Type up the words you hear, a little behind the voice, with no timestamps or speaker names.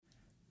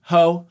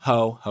Ho,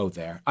 ho, ho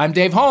there. I'm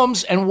Dave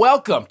Holmes, and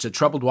welcome to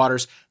Troubled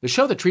Waters, the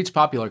show that treats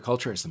popular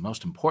culture as the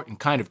most important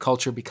kind of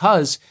culture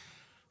because,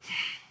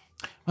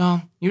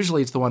 well,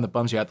 usually it's the one that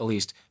bums you out the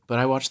least, but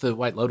I watched the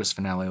White Lotus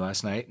finale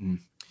last night, and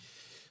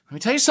let me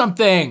tell you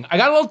something. I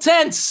got a little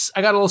tense.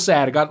 I got a little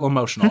sad. I got a little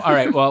emotional. All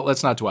right, well,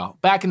 let's not dwell.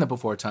 Back in the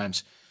before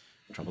times,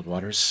 Troubled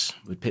Waters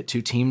would pit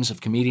two teams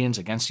of comedians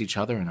against each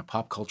other in a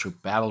pop culture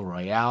battle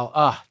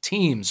royale.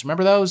 Teams.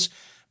 Remember those?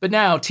 But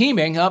now,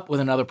 teaming up with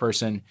another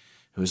person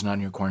who is not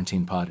in your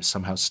quarantine pod is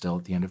somehow still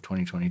at the end of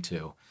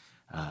 2022.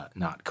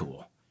 Not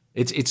cool.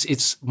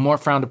 It's more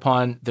frowned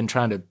upon than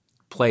trying to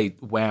play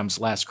Wham's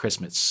Last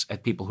Christmas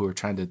at people who are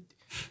trying to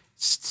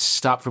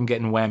stop from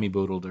getting whammy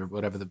boodled or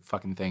whatever the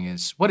fucking thing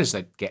is. What is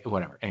that?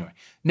 Whatever. Anyway,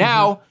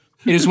 now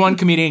it is one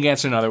comedian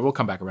against another. We'll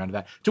come back around to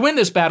that. To win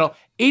this battle,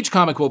 each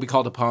comic will be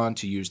called upon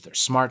to use their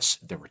smarts,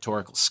 their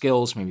rhetorical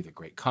skills, maybe their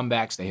great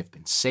comebacks they have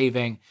been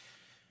saving,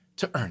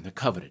 to earn the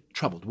coveted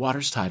Troubled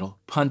Waters title,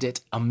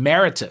 Pundit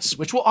Emeritus,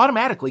 which will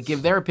automatically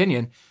give their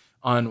opinion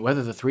on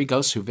whether the three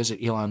ghosts who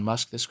visit Elon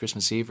Musk this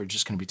Christmas Eve are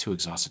just going to be too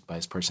exhausted by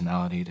his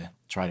personality to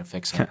try to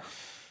fix him.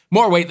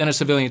 More weight than a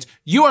civilian's.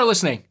 You are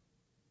listening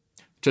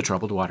to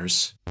Troubled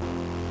Waters.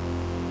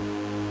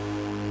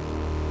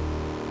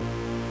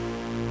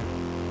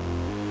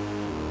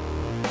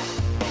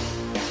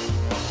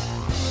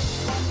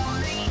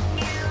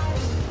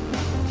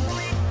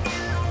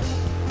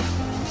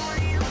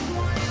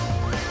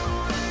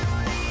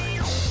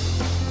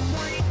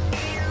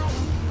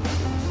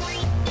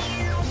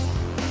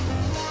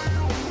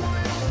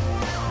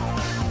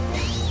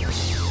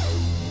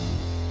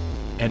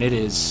 And it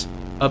is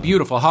a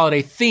beautiful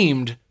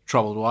holiday-themed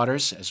Troubled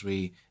Waters as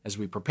we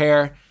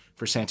prepare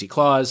for Santa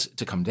Claus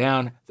to come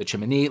down the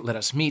chimney. Let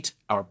us meet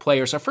our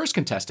players. Our first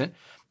contestant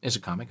is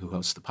a comic who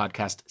hosts the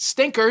podcast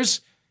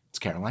Stinkers. It's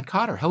Caroline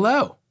Cotter.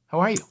 Hello.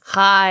 How are you?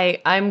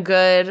 Hi, I'm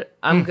good.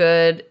 I'm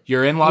good.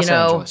 You're in Los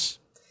Angeles.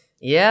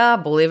 Yeah,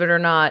 believe it or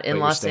not, in But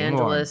you're Los staying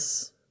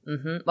Angeles.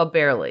 Well,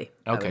 barely.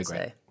 Okay,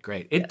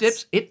 great. It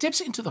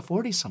dips into the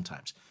 40s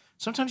sometimes.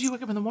 Sometimes you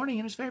wake up in the morning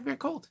and it's very, very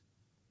cold.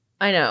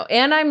 I know.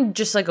 And I'm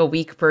just like a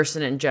weak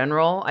person in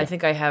general. Yeah. I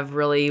think I have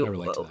really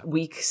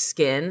weak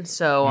skin.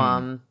 So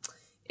I'm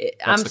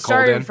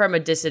starting from a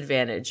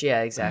disadvantage.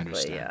 Yeah, exactly.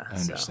 I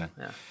understand.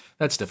 So, yeah.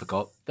 That's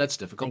difficult.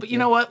 But you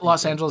know what?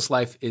 Los Angeles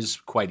life is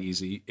quite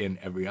easy in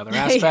every other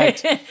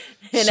aspect.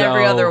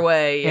 Every other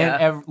way,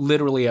 yeah. In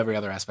literally every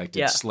other aspect.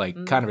 It's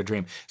kind of a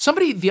dream.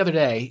 Somebody the other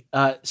day,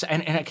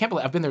 and I can't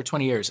believe, I've been there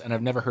 20 years and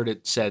I've never heard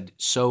it said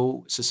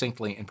so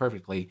succinctly and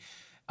perfectly,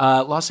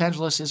 Los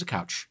Angeles is a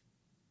couch.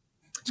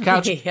 It's a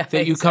couch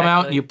that you come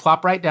out and you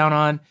plop right down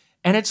on.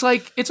 And it's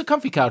like, it's a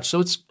comfy couch,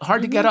 so it's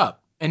hard to get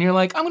up. And you're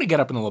like, I'm going to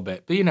get up in a little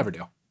bit, but you never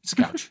do. It's a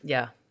couch.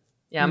 Yeah,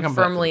 I'm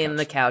firmly in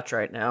the couch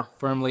right now.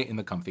 Firmly in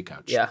the comfy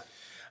couch. Yeah.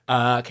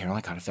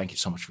 Caroline Cotter, thank you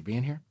so much for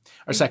being here.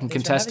 Our second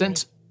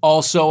contestant,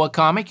 also a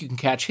comic. You can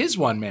catch his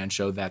one-man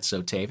show, That's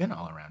So Taven,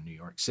 all around New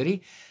York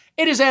City.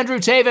 It is Andrew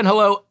Taven.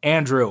 Hello,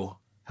 Andrew.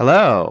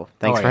 Hello.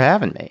 Thanks for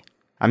having me.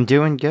 I'm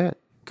doing good.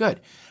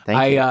 Good.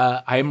 Thank you.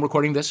 I am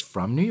recording this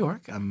from New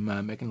York.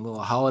 I'm making a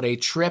little holiday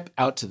trip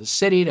out to the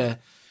city to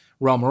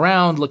roam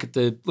around, look at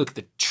the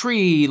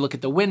tree, look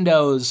at the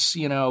windows,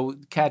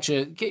 catch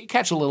a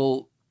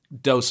little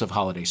dose of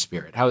holiday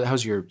spirit.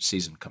 How's your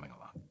season coming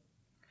along?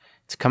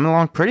 It's coming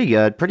along pretty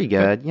good.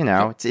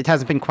 It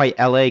hasn't been quite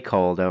LA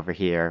cold over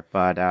here,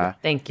 but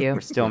thank you.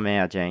 We're still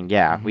managing.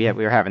 Yeah, we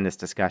were having this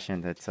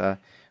discussion.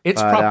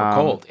 Proper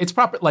cold. It's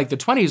proper, like the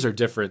 20s are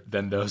different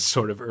than those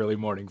sort of early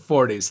morning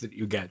 40s that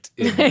you get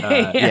in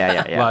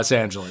Los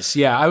Angeles.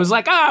 Yeah, I was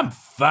like, I'm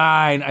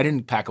fine. I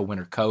didn't pack a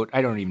winter coat.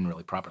 I don't even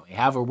really properly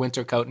have a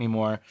winter coat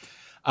anymore.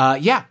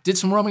 Did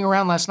some roaming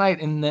around last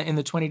night in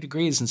the 20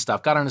 degrees and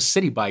stuff. Got on a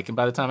city bike, and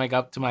by the time I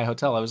got to my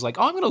hotel, I was like,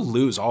 I'm going to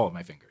lose all of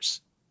my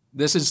fingers.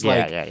 This is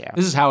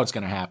this is how it's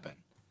going to happen.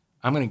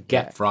 I'm going to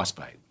get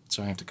frostbite,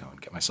 so I have to go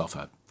and get myself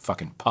a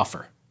fucking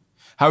puffer.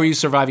 How are you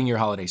surviving your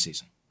holiday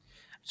season?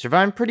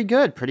 Surviving pretty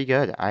good.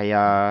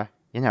 I,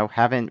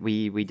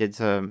 we did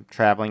some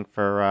traveling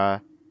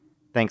for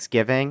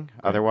Thanksgiving.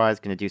 Right. Otherwise,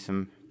 going to do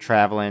some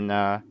traveling,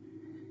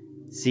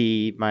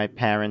 see my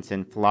parents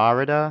in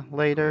Florida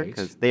later,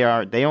 because they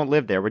don't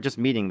live there. We're just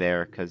meeting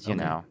there because,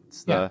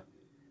 it's the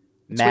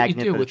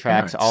magnet that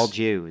attracts all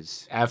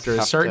Jews. After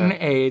a certain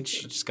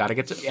age, you just got to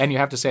get to, and you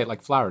have to say it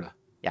like Florida.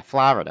 Yeah,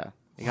 Florida.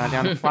 You're going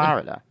down to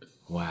Florida.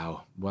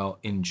 Wow. Well,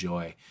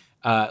 enjoy.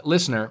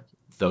 Listener,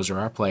 those are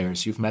our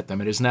players. You've met them.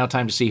 It is now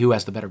time to see who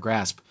has the better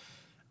grasp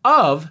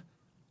of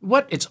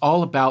what it's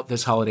all about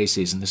this holiday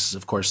season. This is,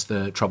 of course,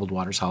 the Troubled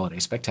Waters Holiday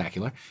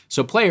Spectacular.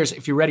 So, players,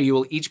 if you're ready, you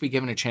will each be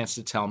given a chance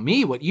to tell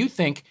me what you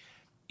think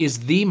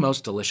is the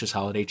most delicious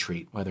holiday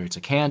treat, whether it's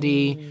a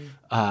candy,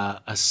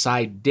 a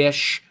side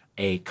dish,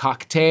 a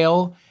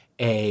cocktail,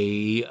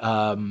 a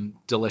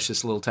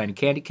delicious little tiny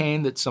candy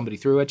cane that somebody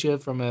threw at you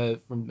from a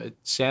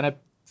Santa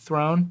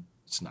throne.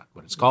 It's not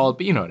what it's called,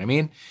 but you know what I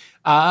mean.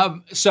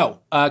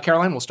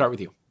 Caroline, we'll start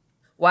with you.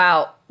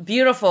 Wow,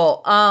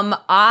 beautiful.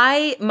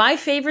 My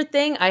favorite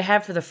thing I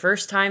have for the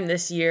first time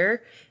this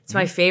year It's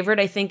my favorite,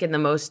 I think, and the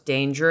most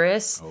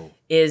dangerous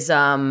is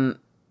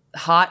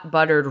hot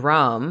buttered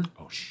rum.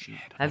 Oh, shit.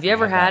 Have you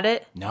ever had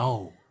it?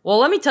 No. Well,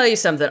 let me tell you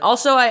something.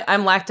 Also,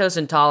 I'm lactose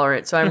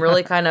intolerant, so I'm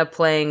really kind of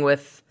playing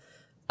with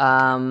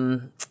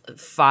fiery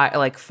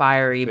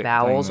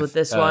bowels with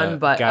this one.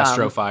 But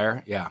gastro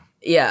fire, yeah.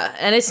 Yeah,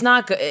 and it's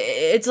not good.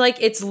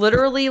 It's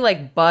literally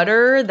like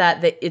butter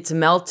that it's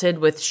melted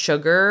with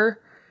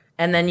sugar,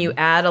 and then you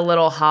add a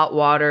little hot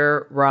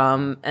water,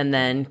 rum, and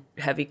then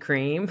heavy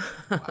cream.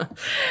 Wow.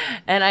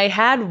 And I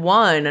had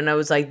one, and I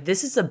was like,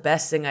 this is the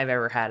best thing I've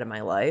ever had in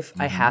my life.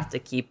 I have to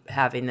keep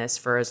having this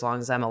for as long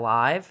as I'm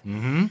alive.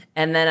 And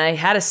then I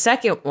had a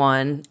second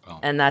one,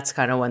 and that's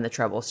kind of when the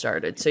trouble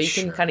started. So you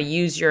can kind of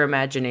use your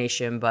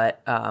imagination,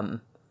 but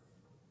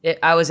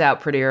I was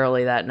out pretty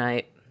early that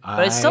night.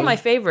 But it's still my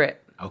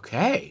favorite.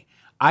 Okay.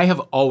 I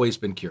have always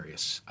been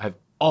curious. I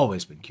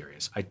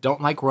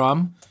don't like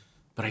rum,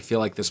 but I feel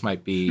like this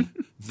might be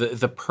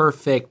the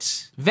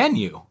perfect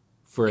venue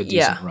for a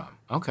decent rum.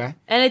 Okay.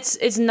 And it's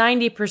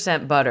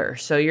 90% butter,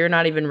 so you're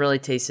not even really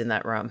tasting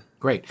that rum.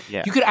 Great.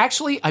 Yeah. You could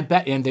actually, I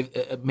bet, and they've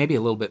maybe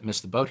a little bit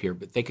missed the boat here,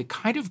 but they could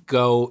kind of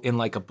go in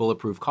like a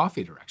bulletproof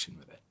coffee direction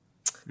with it.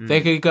 They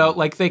could go,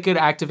 like they could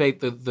activate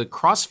the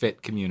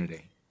CrossFit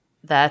community.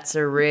 That's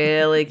a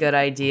really good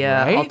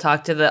idea. Right? I'll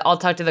talk to the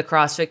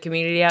CrossFit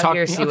community out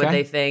here, see what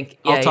they think.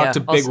 Yeah, I'll talk to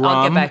Big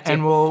Rum,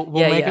 and we'll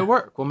make it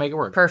work. We'll make it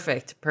work.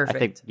 Perfect. I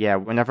think,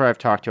 whenever I've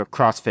talked to a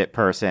CrossFit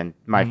person,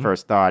 my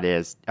first thought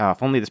is,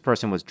 if only this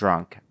person was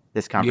drunk,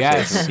 this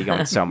conversation would be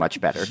going so much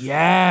better.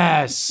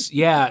 Yes.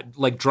 Yeah,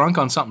 like drunk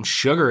on something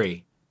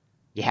sugary.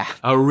 Yeah.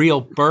 A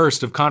real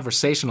burst of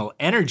conversational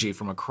energy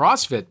from a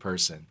CrossFit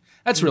person.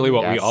 That's really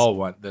what we all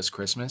want this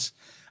Christmas.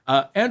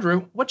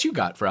 Andrew, what you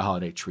got for a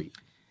holiday treat?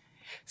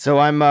 So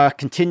I'm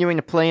continuing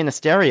to play in the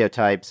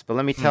stereotypes, but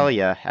let me tell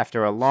you,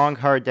 after a long,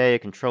 hard day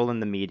of controlling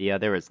the media,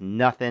 there is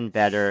nothing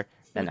better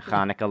than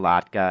Hanukkah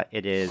latke.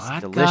 It is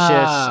delicious.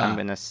 I'm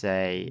going to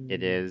say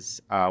it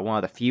is one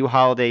of the few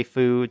holiday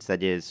foods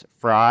that is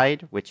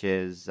fried, which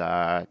is,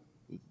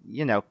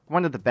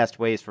 one of the best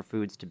ways for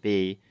foods to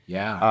be.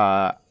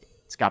 Yeah.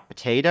 It's got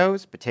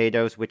potatoes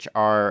which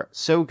are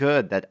so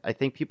good that I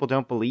think people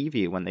don't believe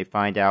you when they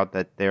find out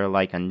that they're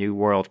like a New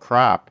World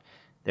crop.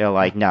 They're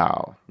like,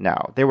 no.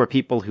 There were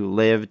people who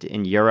lived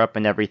in Europe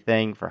and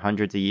everything for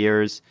hundreds of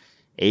years,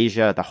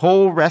 Asia, the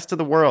whole rest of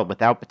the world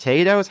without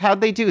potatoes.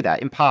 How'd they do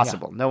that?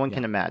 Impossible. Yeah. No one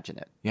can imagine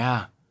it.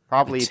 Yeah.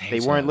 Probably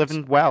potatoes. They weren't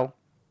living well.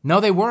 No,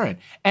 they weren't.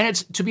 And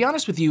it's, to be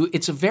honest with you,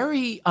 it's a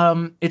very,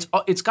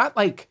 it's got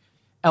like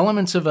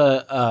elements of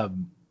a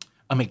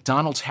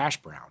McDonald's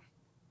hash brown.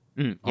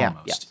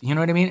 Almost. You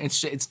know what I mean?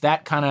 It's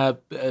that kind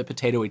of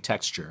potatoy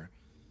texture,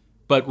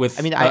 but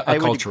with a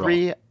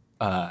cultural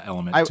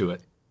element to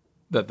it.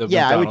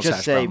 I would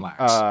just say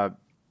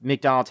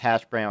McDonald's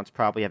hash browns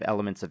probably have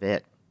elements of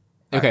it.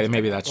 Okay,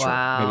 maybe that's true.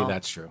 Wow. Maybe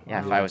that's true.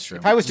 Yeah,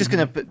 if I was just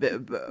going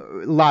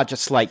to lodge a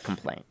slight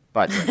complaint,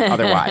 but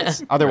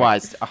otherwise,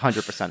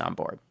 100% on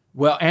board.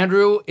 Well,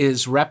 Andrew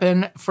is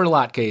repping for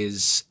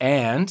latkes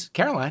and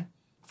Caroline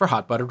for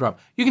hot buttered rum.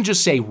 You can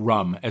just say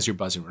rum as your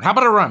buzzing word. How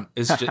about a rum?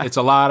 It's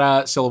a lot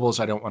of syllables.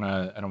 I don't want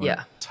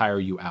to tire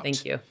you out.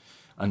 Thank you.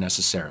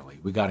 Unnecessarily.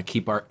 We got to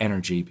keep our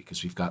energy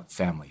because we've got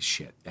family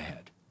shit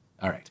ahead.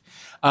 All right.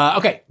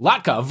 Okay,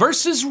 latke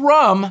versus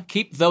rum.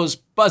 Keep those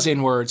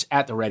buzz-in words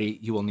at the ready.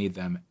 You will need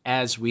them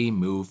as we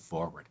move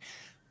forward.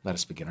 Let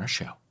us begin our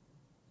show.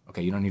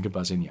 Okay, you don't need to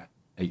buzz in yet.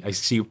 I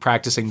see you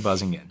practicing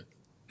buzzing in,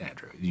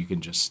 Andrew. You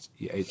can just,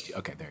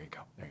 okay, there you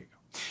go.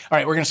 All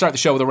right, we're going to start the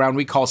show with a round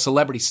we call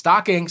Celebrity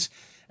Stockings.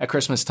 At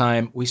Christmas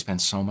time, we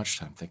spend so much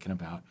time thinking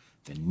about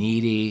the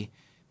needy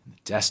and the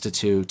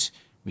destitute.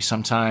 We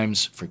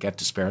sometimes forget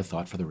to spare a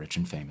thought for the rich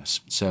and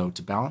famous. So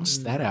to balance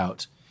that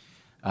out,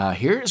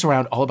 here is a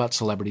round all about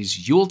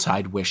celebrities'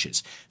 Yuletide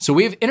wishes. So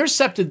we've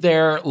intercepted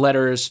their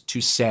letters to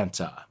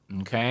Santa.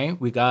 Okay,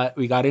 we got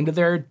into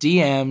their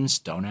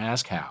DMs. Don't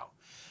ask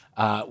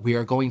how. We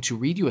are going to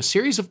read you a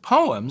series of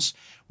poems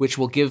which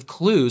will give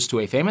clues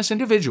to a famous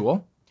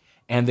individual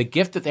and the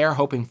gift that they are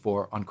hoping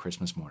for on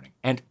Christmas morning.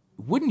 And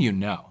wouldn't you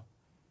know,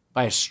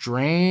 by a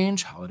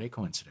strange holiday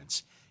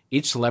coincidence,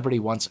 each celebrity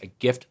wants a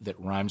gift that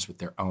rhymes with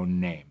their own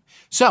name.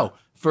 So,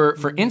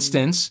 for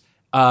instance,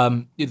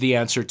 the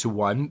answer to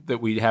one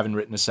that we haven't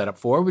written a setup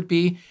for would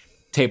be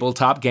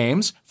tabletop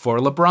games for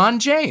LeBron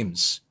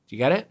James. Do you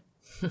get it?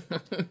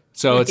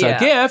 So it's a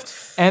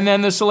gift, and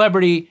then the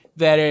celebrity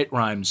that it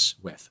rhymes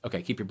with.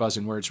 Okay, keep your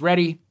buzzing words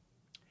ready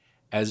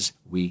as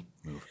we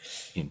move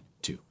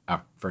into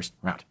our first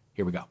round.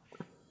 Here we go.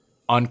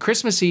 On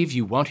Christmas Eve,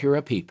 you won't hear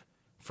a peep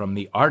from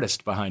the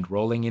artist behind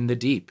Rolling in the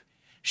Deep.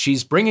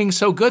 She's bringing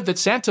so good that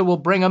Santa will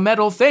bring a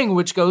metal thing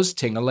which goes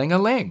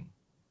ting-a-ling-a-ling.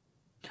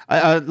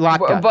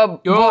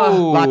 Latke.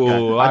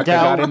 Latke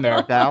got in there.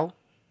 Adele?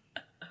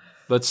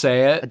 Let's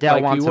say it.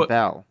 Adele wants a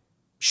bell.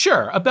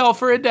 Sure, a bell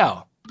for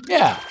Adele.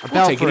 Yeah,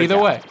 we'll take it either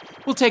way.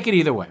 We'll take it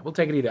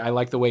either. I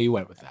like the way you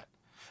went with that.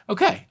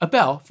 Okay, a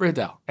bell for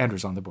Adele.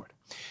 Andrew's on the board.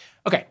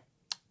 Okay,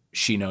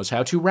 she knows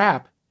how to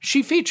rap.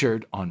 She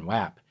featured on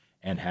WAP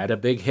and had a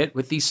big hit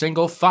with the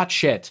single Thought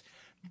Shit.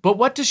 But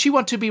what does she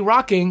want to be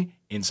rocking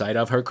inside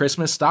of her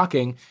Christmas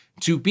stocking?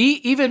 To be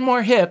even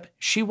more hip,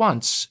 she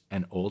wants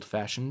an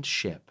old-fashioned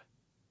ship.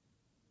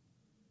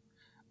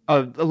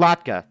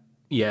 Latka.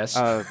 Yes.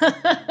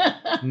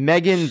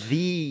 Megan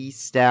the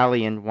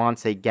Stallion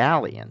wants a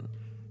galleon.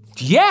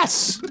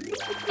 Yes!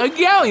 A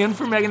galleon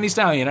for Megan Thee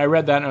Stallion. I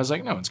read that and I was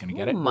like, no one's going to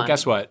get it. Well, my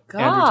guess what?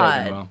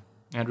 God.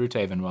 Andrew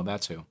Tavenwell,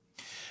 that's who.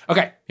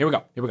 Okay, here we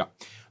go.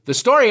 The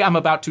story I'm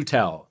about to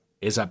tell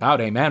is about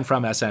a man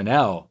from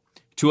SNL.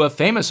 To a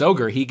famous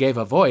ogre he gave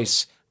a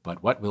voice,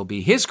 but what will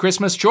be his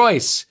Christmas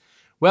choice?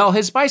 Well,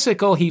 his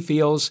bicycle, he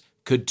feels,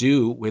 could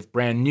do with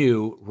brand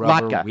new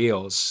rubber Latka.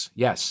 wheels.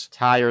 Yes.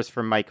 Tires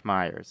for Mike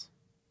Myers.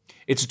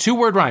 It's a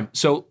 2-word rhyme.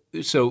 So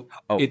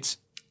it's,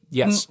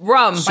 yes.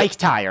 Rum. Bike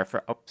tire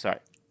for, sorry.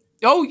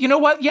 Oh, you know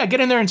what? Yeah, get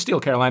in there and steal,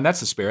 Caroline. That's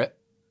the spirit.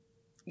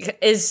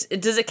 Does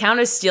it count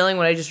as stealing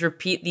when I just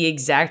repeat the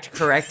exact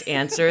correct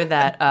answer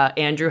that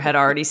Andrew had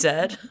already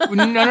said?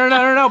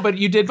 No. But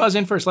you did buzz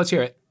in first. Let's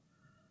hear it.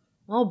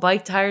 Well,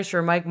 bike tires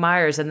for Mike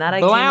Myers, and that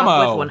I Blammo. came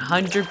up with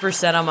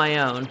 100% on my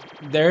own.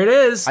 There it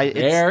is.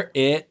 There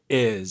it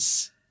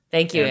is.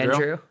 Thank you, Andrew?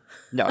 Andrew.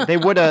 No, they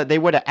would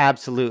have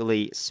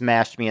absolutely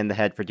smashed me in the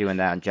head for doing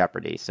that on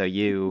Jeopardy. So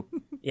you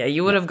Yeah,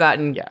 you would have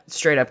gotten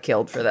straight up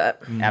killed for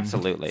that.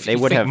 absolutely. They You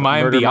would think have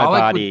Mayim murdered my Bialik would-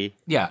 body.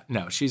 Yeah,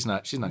 no, she's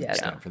not going to Yeah,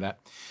 stand no. for that.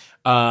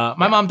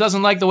 My mom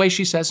doesn't like the way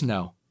she says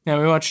no. Yeah,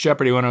 we watched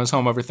Jeopardy when I was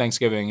home over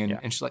Thanksgiving,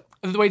 and she's like,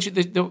 the way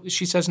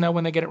she says no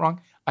when they get it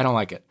wrong, I don't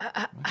like it.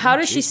 How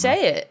does she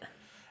say it?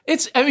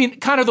 It's, I mean,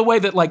 kind of the way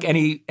that like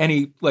any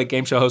like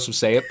game show host would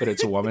say it, but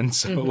it's a woman,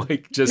 so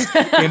like just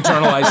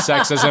internalized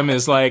sexism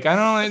is like, I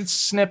don't know, it's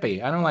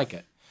snippy. I don't like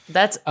it.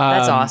 That's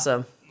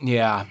awesome.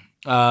 Yeah.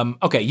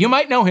 Okay, you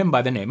might know him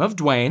by the name of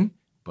Dwayne,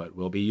 but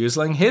we'll be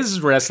using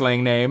his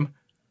wrestling name.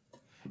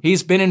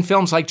 He's been in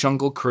films like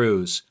Jungle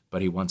Cruise,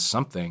 but he wants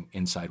something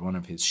inside one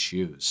of his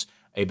shoes.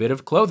 A bit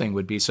of clothing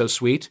would be so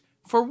sweet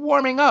for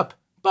warming up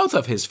both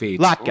of his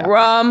feet. Latka.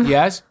 Rum.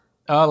 Yes?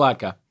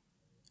 Latka.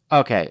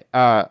 Okay.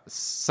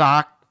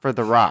 Sock for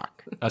the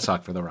Rock. A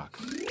sock for the rock.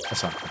 A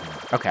sock for the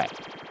rock. Okay.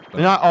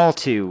 They're not all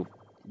 2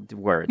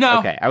 words. No.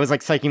 Okay. I was like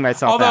psyching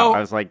myself out.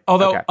 I was like,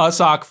 although okay. a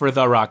sock for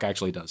the rock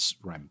actually does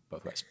rhyme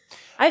both ways.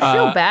 I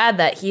feel bad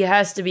that he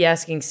has to be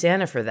asking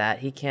Santa for that.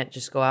 He can't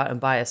just go out and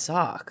buy a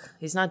sock.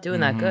 He's not doing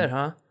that good,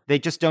 huh? They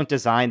just don't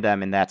design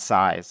them in that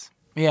size.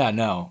 Yeah,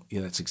 no. Yeah,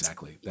 that's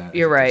exactly that.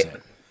 You're right.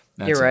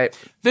 That's You're it. right.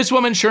 This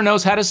woman sure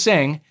knows how to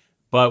sing,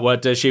 but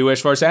what does she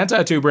wish for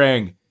Santa to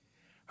bring?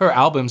 Her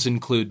albums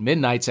include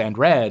Midnights and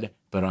Red,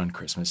 but on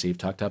Christmas Eve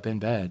tucked up in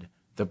bed.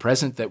 The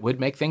present that would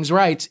make things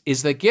right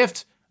is the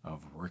gift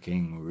of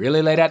working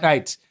really late at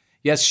night.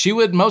 Yes, she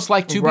would most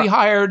like to be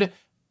hired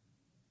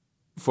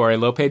for a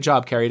low-paid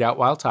job carried out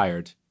while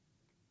tired.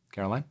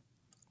 Caroline?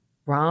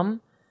 Rum.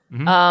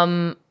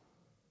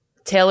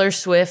 Taylor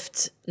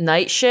Swift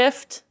Night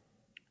Shift.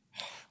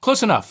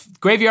 Close enough.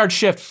 Graveyard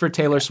Shift for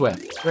Taylor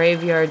Swift.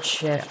 Graveyard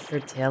Shift for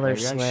Taylor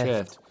Graveyard Swift.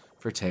 Shift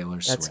for Taylor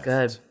Swift. That's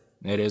good.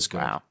 It is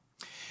good. Wow.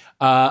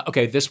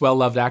 Okay, this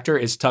well-loved actor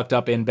is tucked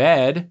up in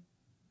bed.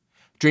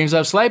 Dreams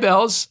of sleigh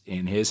bells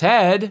in his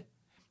head.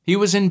 He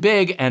was in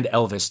Big and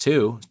Elvis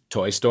too.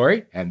 Toy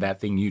Story and That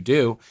Thing You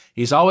Do.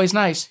 He's always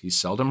nice. He's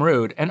seldom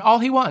rude. And all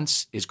he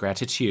wants is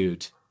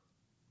gratitude.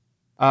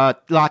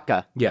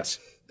 Latka. Yes.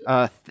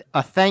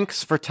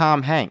 Thanks for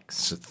Tom Hanks.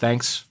 So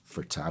thanks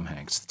for Tom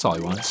Hanks. That's all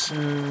he wants.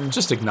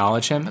 Just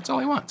acknowledge him. That's all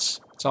he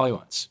wants. That's all he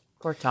wants.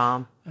 Poor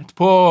Tom.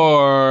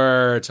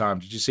 Poor Tom.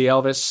 Did you see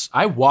Elvis?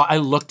 I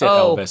looked at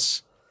Oh.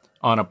 Elvis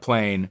on a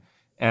plane,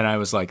 and I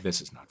was like,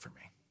 this is not for me.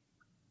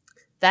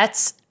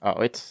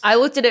 I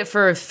looked at it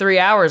for 3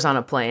 hours on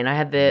a plane. I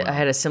had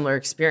a similar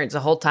experience. The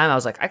whole time I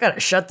was like, I gotta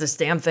shut this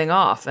damn thing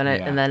off, and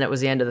then it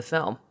was the end of the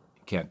film.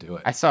 Can't do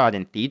it. I saw it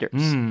in theaters.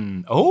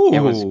 Oh, It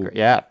was great.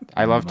 Yeah,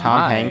 I love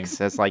Tom My. Hanks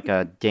as like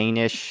a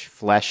Danish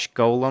flesh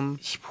golem.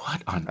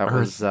 What on That earth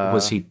was,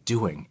 was he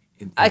doing?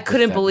 I with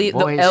couldn't that believe the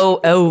voice?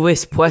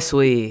 Elvis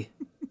Presley.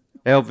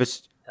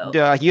 Elvis,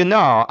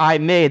 I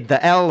made the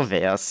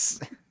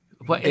Elvis.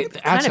 What, the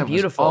kinda accent was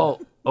beautiful.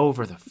 all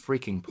over the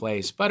freaking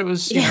place, but it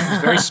was, it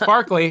was very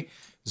sparkly. It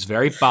was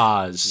very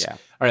Boz. Yeah. All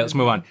right, let's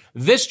move on.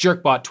 This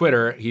jerk bought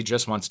Twitter. He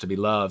just wants to be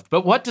loved.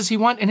 But what does he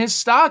want in his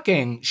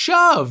stocking?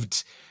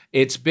 Shoved.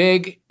 It's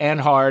big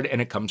and hard,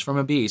 and it comes from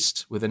a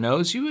beast with a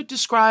nose you would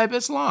describe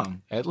as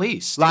long, at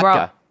least.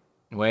 Latka.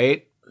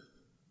 Wait.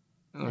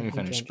 Let me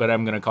finish, but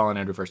I'm going to call on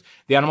Andrew first.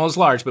 The animal is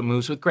large, but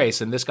moves with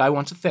grace, and this guy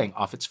wants a thing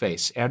off its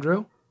face.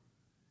 Andrew?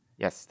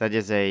 Yes, that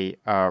is a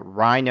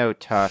rhino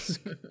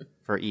tusk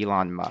for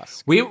Elon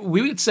Musk.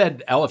 We had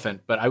said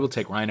elephant, but I will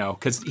take rhino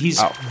because he's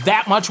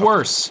that much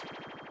worse.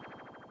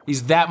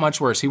 He's that much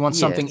worse. He wants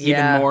something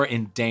even more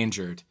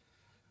endangered.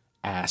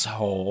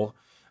 Asshole.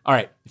 All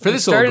right, for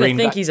this little Starting green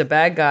to think guy, he's a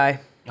bad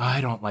guy.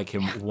 I don't like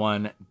him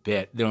one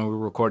bit. Then we're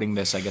recording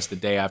this, I guess, the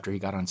day after he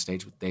got on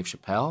stage with Dave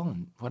Chappelle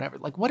and whatever.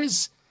 Like,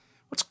 what's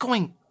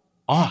going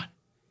on?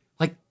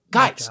 Like,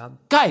 guys,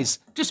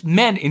 just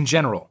men in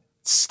general,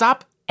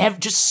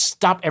 just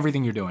stop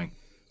everything you're doing.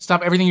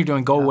 Stop everything you're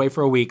doing. Go away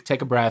for a week.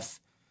 Take a breath.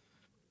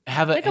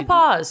 Take a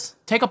pause.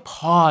 Take a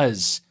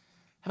pause.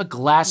 Have a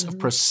glass of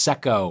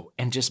Prosecco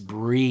and just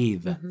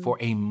breathe for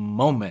a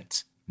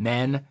moment.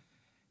 Men,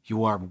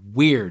 you are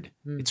weird.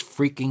 It's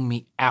freaking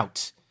me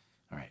out.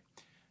 All right.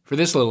 For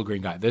this little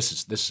green guy, this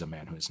is a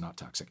man who is not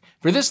toxic.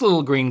 For this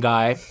little green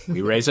guy,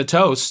 we raise a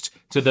toast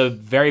to the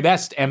very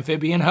best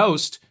amphibian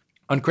host.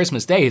 On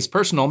Christmas Day, his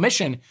personal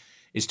mission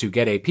is to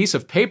get a piece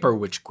of paper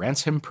which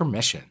grants him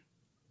permission.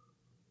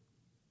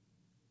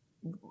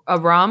 A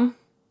rum?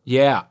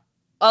 Yeah.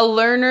 A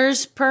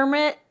learner's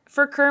permit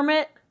for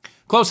Kermit?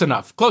 Close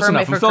enough. Close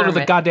Permit enough. I'm for filled with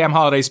the Kermit. goddamn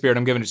holiday spirit.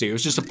 I'm giving it to you. It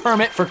was just a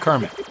permit for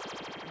Kermit.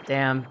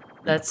 Damn.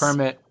 That's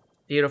Permit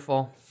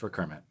beautiful. for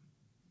Kermit.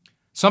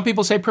 Some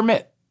people say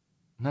permit,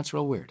 and that's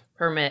real weird.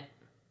 Permit.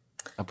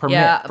 A permit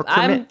Yeah, for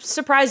Kermit. I'm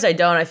surprised I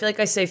don't. I feel like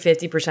I say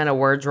 50% of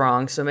words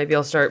wrong, so maybe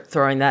I'll start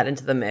throwing that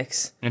into the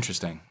mix.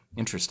 Interesting.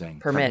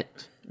 Permit.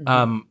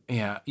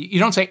 Yeah. You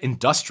don't say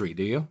industry,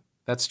 do you?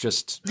 That's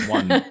just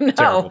one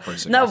terrible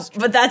person. No,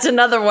 but that's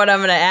another one I'm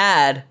going to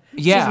add.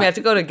 Yeah. Excuse me, I have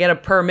to go to get a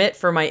permit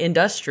for my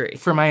industry.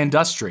 For my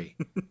industry.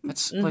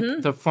 That's like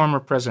the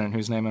former president,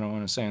 whose name I don't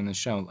want to say on this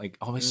show, like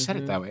always said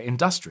it that way.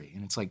 Industry.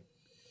 And it's like,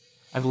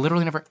 I've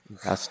literally never...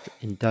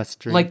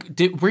 Industry. Like,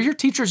 were your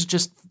teachers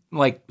just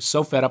like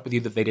so fed up with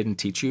you that they didn't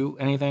teach you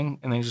anything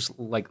and they just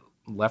like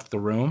left the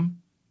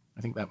room?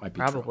 I think that might be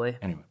Probably.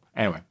 true.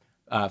 Anyway,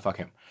 fuck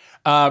him.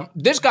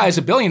 This guy is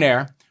a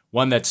billionaire,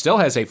 one that still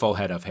has a full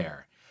head of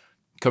hair.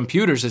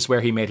 Computers is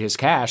where he made his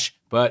cash,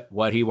 but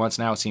what he wants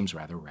now seems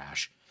rather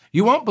rash.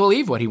 You won't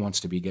believe what he wants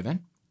to be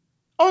given.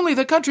 Only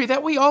the country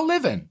that we all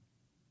live in.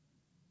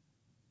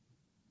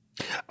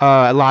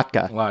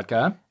 Latka.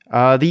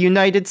 Latka. The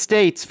United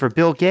States for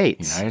Bill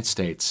Gates. United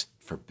States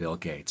for Bill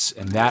Gates.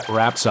 And that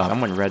wraps up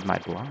Someone read my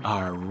blog.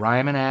 our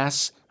rhyming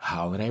ass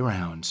holiday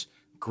round.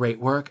 Great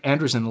work.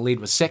 Andrew's in the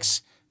lead with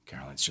 6.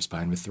 Caroline's just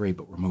behind with 3,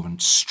 but we're moving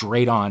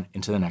straight on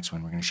into the next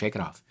one. We're going to shake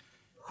it off.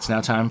 It's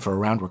now time for a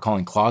round we're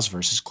calling Claus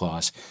versus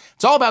Claus.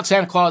 It's all about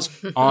Santa Claus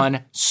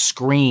on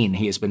screen.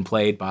 He has been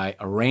played by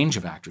a range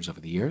of actors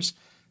over the years,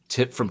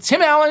 from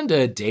Tim Allen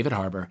to David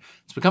Harbour.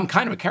 It's become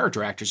kind of a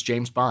character actor as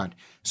James Bond.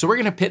 So we're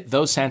going to pit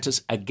those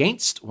Santas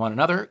against one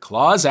another.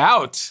 Claus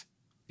out,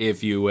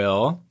 if you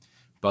will.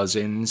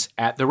 Buzz-ins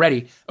at the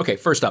ready. Okay,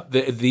 first up,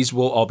 these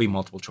will all be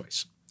multiple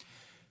choice.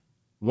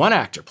 One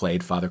actor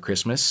played Father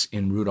Christmas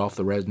in Rudolph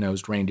the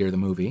Red-Nosed Reindeer, the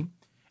movie,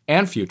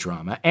 and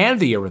Futurama, and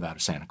The Year Without a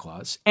Santa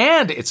Claus,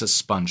 and It's a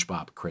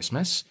SpongeBob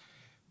Christmas.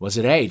 Was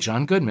it A,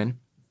 John Goodman,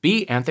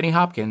 B, Anthony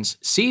Hopkins,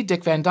 C,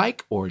 Dick Van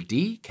Dyke, or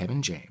D,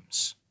 Kevin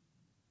James?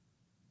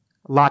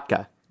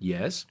 Latka.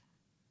 Yes?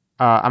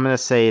 I'm going to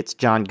say it's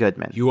John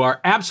Goodman. You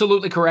are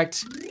absolutely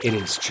correct. It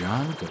is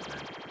John Goodman.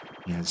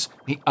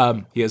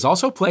 He has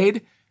also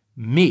played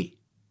me.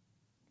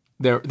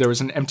 There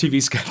was an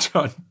MTV sketch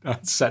on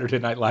Saturday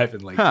Night Live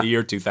in the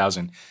year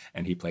 2000,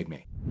 and he played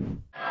me.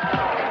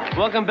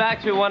 Welcome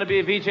back to Wanna Be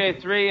a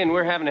VJ3, and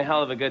we're having a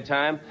hell of a good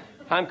time.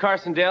 I'm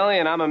Carson Daly,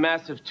 and I'm a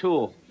massive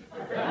tool.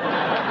 We're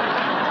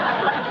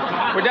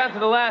down to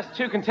the last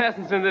 2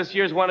 contestants in this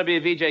year's Wanna Be a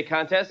VJ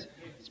contest.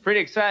 It's pretty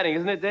exciting,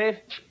 isn't it, Dave?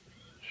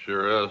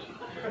 Sure is.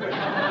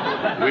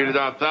 Weeded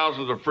out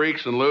thousands of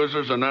freaks and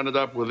losers and ended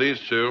up with these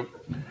 2.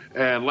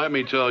 And let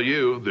me tell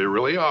you, they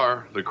really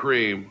are the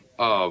cream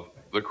of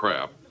the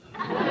crap.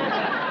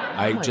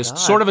 I just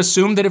sort of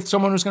assumed that if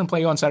someone was going to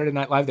play you on Saturday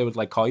Night Live, they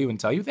would call you and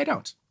tell you. They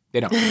don't.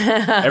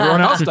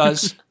 Everyone else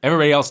does.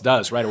 Everybody else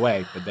does right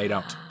away, but they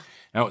don't.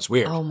 No, it's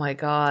weird. Oh my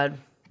God.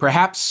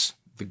 Perhaps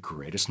the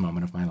greatest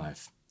moment of my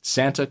life.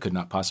 Santa could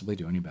not possibly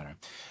do any better.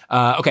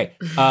 Okay,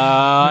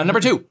 number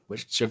 2.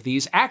 Which of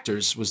these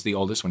actors was the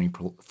oldest when he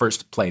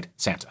first played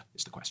Santa,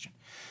 is the question.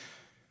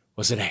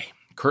 Was it A,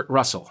 Kurt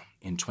Russell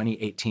in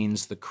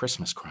 2018's The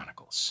Christmas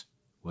Chronicles?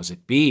 Was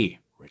it B,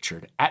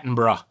 Richard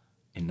Attenborough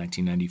in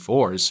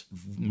 1994's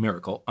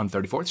Miracle on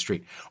 34th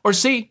Street? Or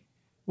C,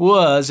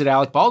 was it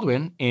Alec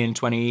Baldwin in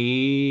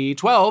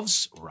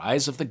 2012's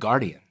Rise of the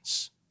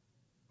Guardians?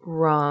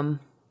 Rum.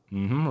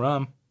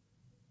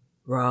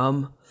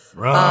 Rum.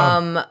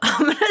 I'm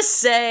gonna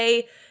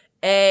say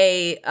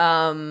a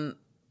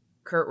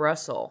Kurt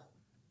Russell.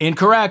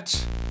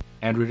 Incorrect.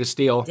 Andrew to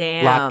steal.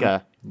 Damn.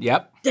 Latka.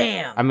 Yep.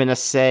 Damn. I'm going to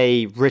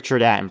say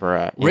Richard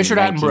Attenborough. Richard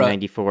Attenborough.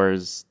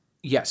 1994's.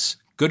 Yes.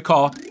 Good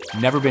call.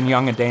 Never been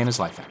young a day in his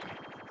life, that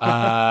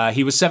guy.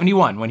 He was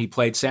 71 when he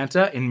played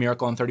Santa in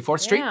Miracle on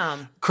 34th Street.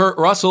 Damn. Kurt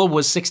Russell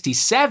was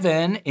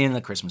 67 in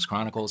The Christmas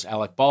Chronicles.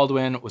 Alec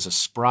Baldwin was a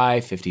spry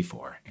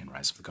 54 in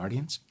Rise of the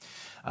Guardians.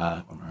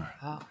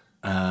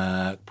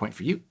 Point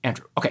for you,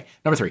 Andrew. Okay,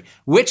 number 3.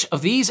 Which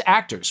of these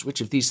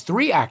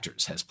 3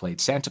 actors has played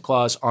Santa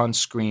Claus on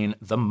screen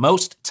the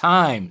most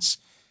times?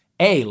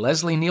 A,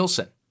 Leslie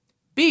Nielsen,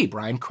 B,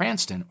 Bryan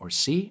Cranston, or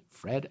C,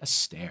 Fred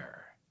Astaire?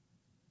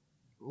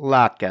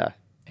 Latka.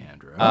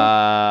 Andrew.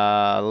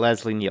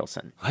 Leslie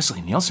Nielsen.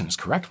 Leslie Nielsen is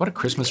correct. What a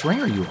Christmas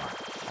ringer you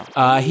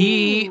are.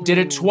 He did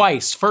it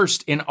twice.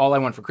 First in All I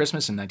Want for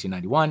Christmas in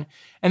 1991,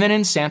 and then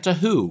in Santa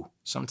Who,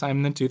 sometime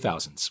in the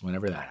 2000s,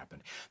 whenever that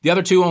happened. The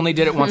other 2 only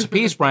did it once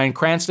apiece. Bryan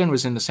Cranston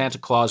was in The Santa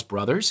Claus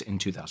Brothers in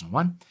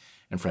 2001,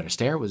 And Fred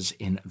Astaire was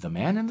in The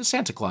Man in the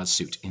Santa Claus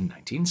Suit in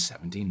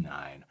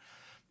 1979.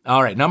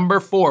 All right, number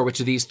 4.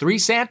 Which of these 3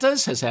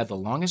 Santas has had the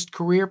longest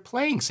career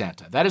playing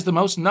Santa? That is the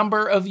most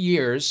number of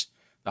years,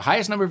 the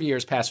highest number of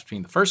years passed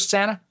between the first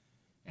Santa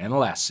and the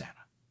last Santa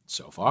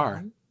so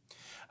far.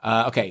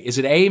 Okay, is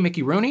it A,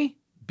 Mickey Rooney,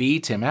 B,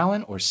 Tim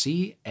Allen, or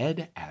C,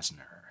 Ed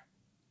Asner?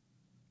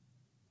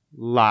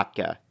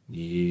 Latka.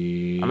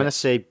 Yeah. I'm going to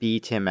say B,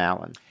 Tim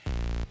Allen.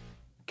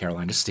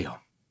 Caroline to steal.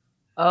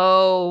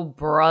 Oh,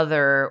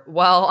 brother.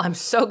 Well, I'm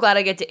so glad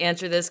I get to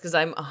answer this because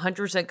I'm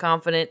 100%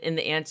 confident in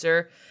the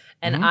answer.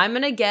 And I'm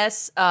going to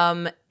guess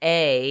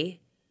A.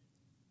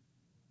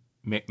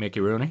 Mickey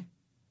Rooney?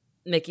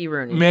 Mickey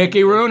Rooney.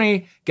 Mickey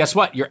Rooney. Guess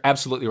what? You're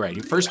absolutely right.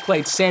 He first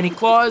played Santa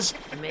Claus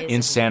Amazing.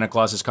 in Santa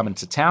Claus is Coming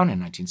to Town in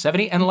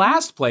 1970 and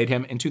last played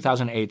him in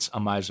 2008's A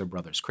Miser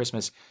Brothers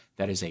Christmas.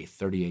 That is a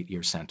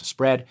 38-year Santa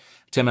spread.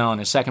 Tim Allen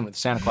is second with the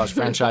Santa Claus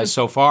franchise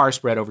so far,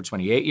 spread over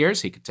 28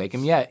 years. He could take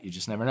him yet. You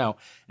just never know.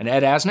 And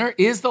Ed Asner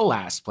is the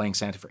last, playing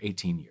Santa for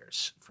 18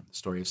 years. From The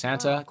Story of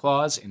Santa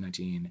Claus in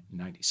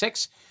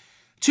 1996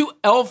 to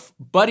Elf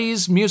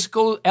Buddies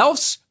Musical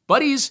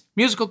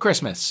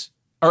Christmas.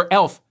 Or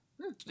Elf,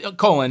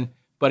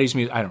 Buddies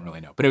Music. I don't really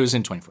know, but it was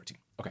in 2014.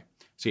 Okay,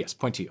 so yes,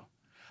 point to you.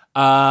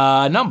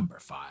 Number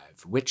 5.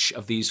 Which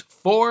of these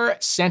 4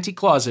 Santa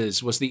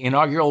Clauses was the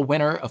inaugural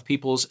winner of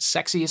People's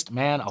Sexiest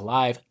Man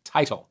Alive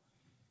title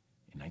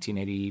in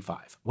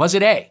 1985? Was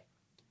it A,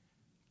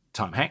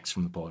 Tom Hanks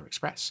from the Polar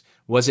Express?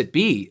 Was it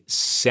B,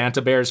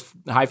 Santa Bear's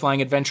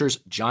High-Flying Adventures,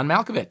 John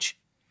Malkovich?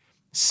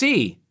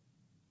 C,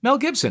 Mel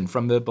Gibson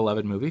from the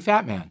beloved movie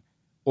Fat Man?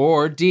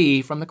 Or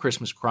D, from the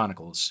Christmas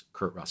Chronicles,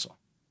 Kurt Russell?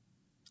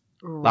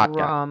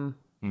 Latka.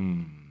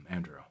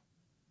 Andrew.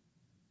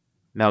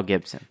 Mel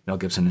Gibson. Mel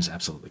Gibson is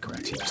absolutely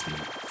correct. He was the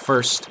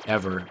first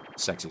ever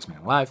Sexiest Man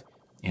Alive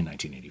in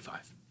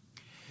 1985.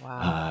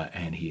 Wow.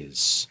 And he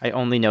is... I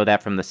only know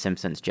that from the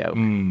Simpsons joke.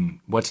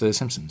 What's the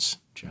Simpsons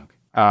joke?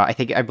 I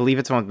believe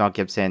it's one with Mel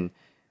Gibson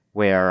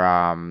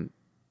where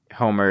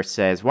Homer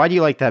says, "Why do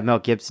you like that Mel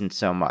Gibson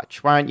so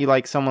much? Why don't you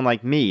like someone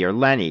like me or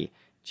Lenny?"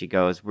 She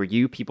goes, "Were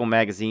you People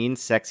Magazine's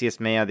Sexiest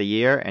Man of the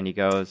Year?" And he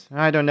goes,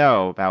 "I don't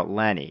know about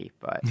Lenny,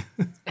 but..."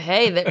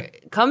 Hey,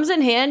 that comes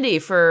in handy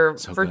for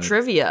good.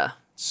 trivia.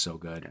 So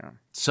good. Yeah.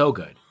 So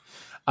good.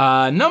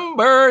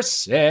 Number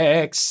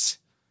 6.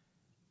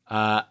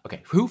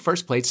 Okay, who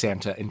first played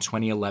Santa in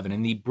 2011?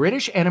 In the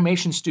British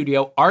animation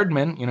studio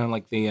Aardman,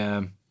 like they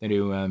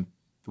do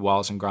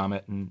Wallace and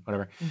Gromit and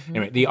whatever.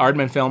 Anyway, the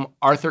Aardman film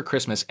Arthur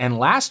Christmas, and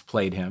last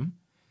played him,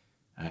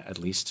 at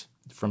least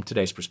from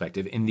today's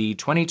perspective, in the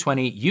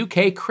 2020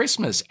 UK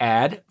Christmas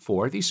ad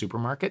for the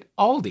supermarket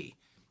Aldi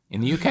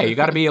in the UK. You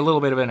got to be a little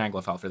bit of an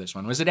Anglophile for this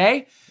one. Was it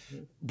A,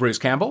 Bruce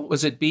Campbell?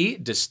 Was it B,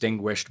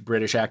 distinguished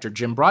British actor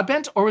Jim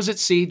Broadbent? Or was it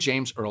C,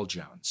 James Earl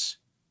Jones?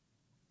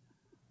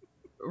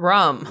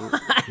 Rum.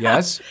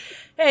 Yes?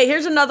 Hey,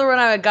 here's another one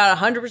I got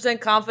 100%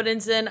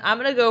 confidence in. I'm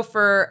going to go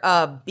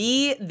for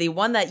B, the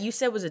one that you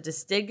said was a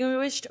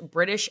distinguished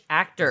British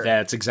actor.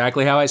 That's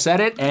exactly how I said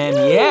it. And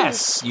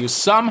yes, you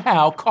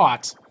somehow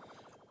caught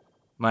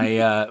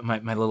my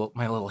my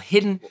little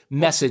hidden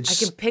message.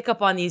 I can pick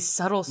up on these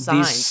subtle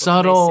signs. These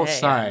subtle What can I say?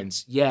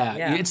 signs.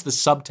 Yeah, it's the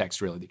subtext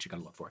really that you got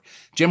to look for.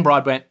 Jim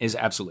Broadbent is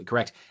absolutely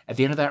correct. At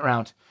the end of that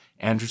round,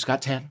 Andrew's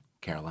got 10,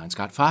 Caroline's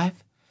got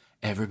 5.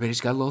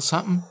 Everybody's got a little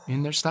something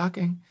in their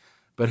stocking.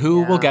 But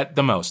who will get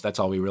the most? That's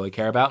all we really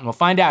care about. And we'll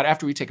find out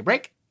after we take a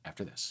break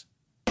after this.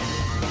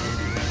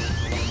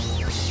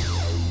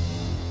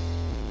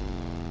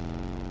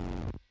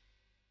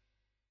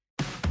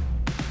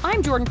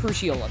 I'm Jordan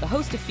Crucchiola, the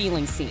host of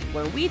Feeling Seen,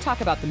 where we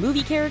talk about the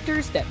movie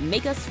characters that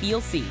make us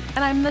feel seen.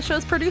 And I'm the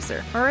show's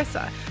producer,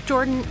 Marissa.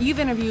 Jordan, you've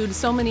interviewed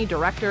so many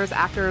directors,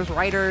 actors,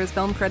 writers,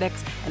 film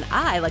critics, and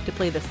I like to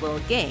play this little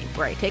game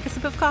where I take a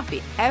sip of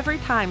coffee every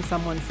time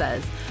someone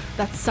says,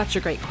 "That's such a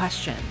great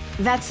question."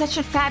 That's such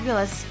a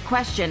fabulous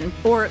question.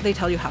 Or they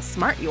tell you how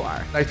smart you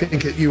are. I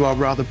think that you are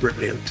rather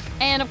brilliant.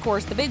 And of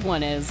course, the big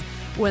one is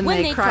When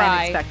they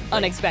cry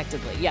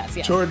unexpectedly. Yes.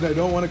 Jordan, I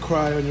don't want to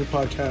cry on your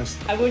podcast.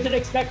 I wasn't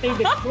expecting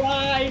to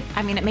cry.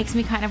 I mean, it makes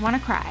me kind of want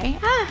to cry.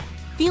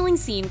 Feeling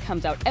Seen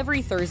comes out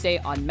every Thursday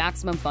on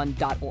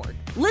MaximumFun.org.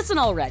 Listen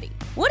already.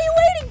 What are you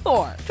waiting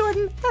for?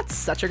 Jordan, that's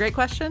such a great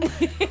question.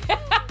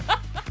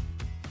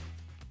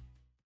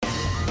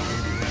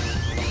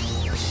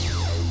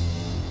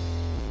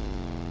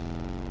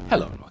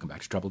 Hello and welcome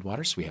back to Troubled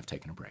Waters. We have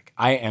taken a break.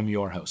 I am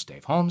your host,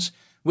 Dave Holmes.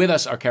 With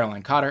us are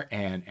Caroline Cotter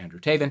and Andrew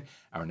Taven.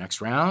 Our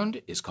next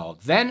round is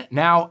called Then,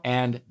 Now,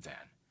 and Then.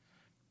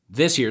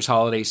 This year's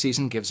holiday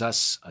season gives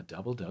us a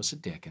double dose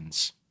of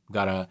Dickens. We've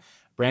got a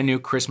brand new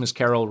Christmas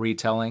Carol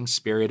retelling,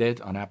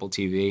 Spirited, on Apple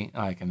TV.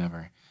 I can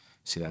never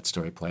see that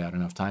story play out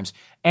enough times.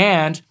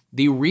 And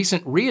the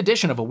recent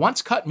re-edition of a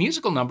once-cut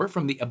musical number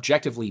from the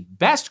objectively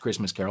best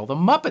Christmas Carol, The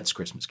Muppets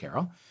Christmas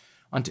Carol,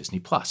 on Disney+.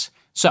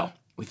 So,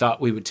 we thought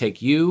we would take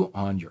you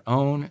on your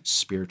own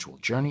spiritual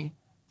journey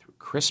through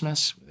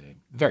Christmas with a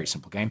very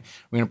simple game.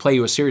 We're going to play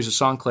you a series of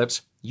song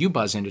clips. You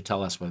buzz in to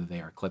tell us whether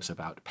they are clips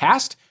about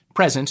past,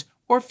 present,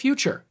 or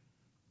future.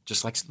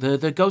 just like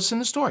the ghosts in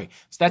the story.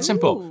 It's that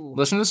simple.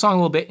 Listen to the song a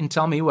little bit and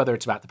tell me whether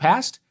it's about the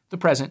past, the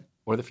present,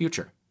 or the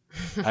future.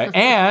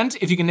 And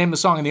if you can name the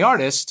song and the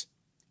artist,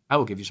 I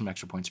will give you some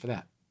extra points for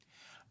that.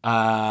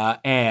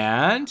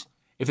 And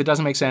if it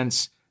doesn't make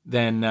sense,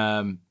 then,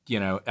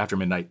 after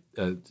midnight,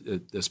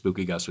 the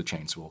spooky ghost with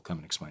chains will come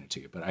and explain it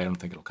to you. But I don't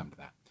think it'll come to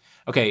that.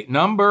 Okay,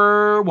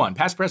 number 1,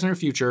 past, present, or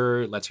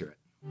future. Let's hear it.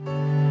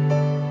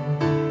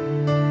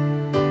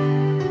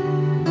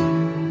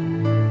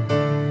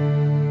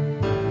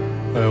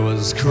 It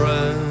was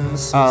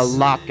Christmas.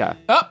 Latka.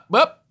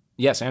 Up.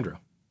 Yes, Andrew.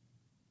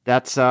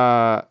 That's,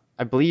 I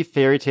believe,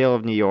 Fairy Tale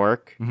of New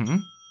York,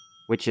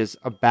 which is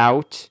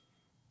about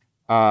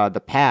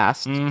the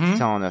past,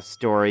 telling a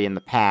story in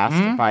the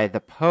past by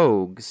the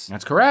Pogues.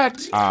 That's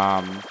correct.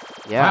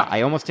 Yeah, wow.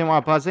 I almost didn't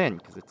want to buzz in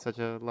because it's such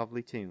a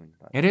lovely tune.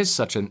 But. It's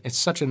such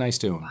a nice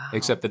tune,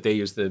 except that they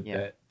use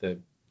the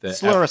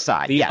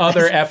sluricide, the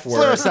other F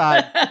word,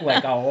 sluricide,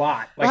 like a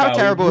lot. Like how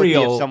terrible would it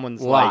be if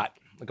someone's lot,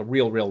 like a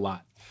real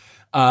lot.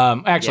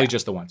 Actually,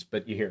 just the once,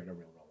 but you hear it a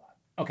real lot.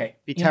 Okay,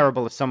 it'd be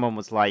terrible if someone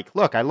was like,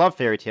 "Look, I love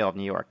Fairy Tale of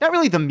New York." Not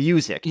really the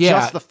music,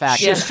 just the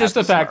fact. It's just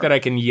the fact that I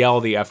can yell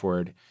the F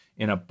word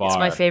in a bar. It's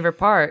my favorite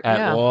part.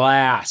 At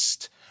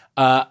last.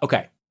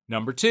 Okay,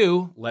 number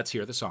 2. Let's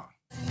hear the song.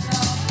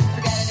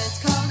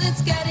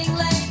 It's getting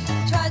late.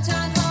 Try to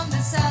turn home to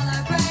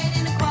celebrate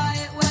in a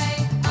quiet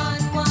way.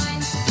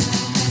 Unwind.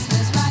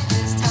 Christmas right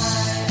this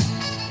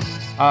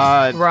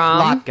time.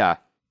 Rum. Latka.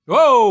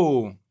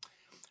 Whoa.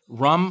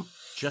 Rum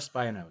just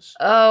by a nose.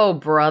 Oh,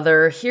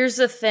 brother. Here's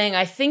the thing.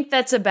 I think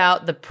that's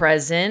about the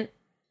present.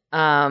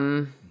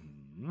 But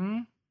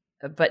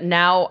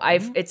now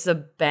it's the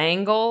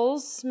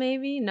Bangles,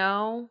 maybe?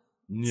 No.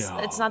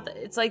 It's not.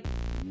 It's like,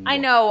 I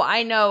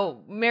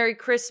know. Merry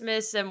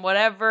Christmas and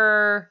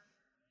whatever.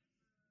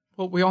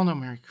 Well, we all know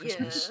Merry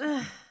Christmas.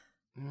 Yeah.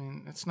 I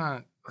mean, it's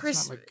not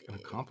like an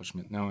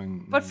accomplishment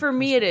knowing. But for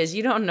me, it is.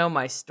 You don't know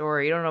my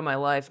story. You don't know my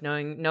life.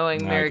 Knowing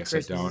Merry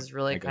Christmas is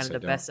really kind of the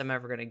best I'm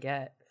ever gonna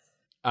get.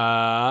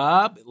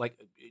 Like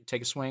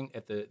take a swing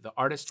at the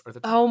artist or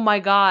the. Oh my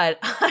God.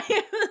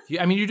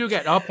 I mean, you do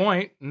get a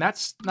point, and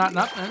that's not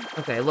nothing.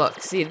 Okay,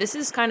 look, see, this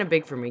is kind of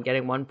big for me,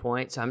 getting 1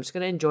 point, so I'm just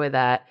gonna enjoy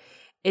that.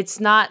 It's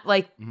not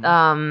like,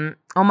 oh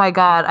my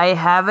God, I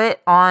have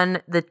it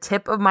on the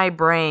tip of my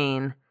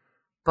brain.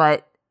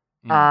 But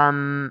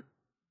I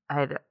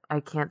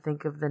can't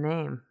think of the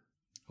name.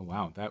 Oh,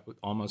 wow, that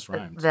almost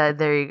rhymed.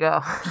 There you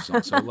go. Which is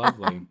also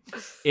lovely.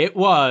 It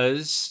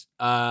was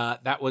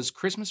that was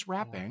Christmas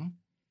Wrapping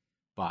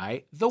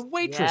by The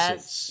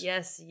Waitresses.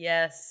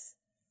 Yes.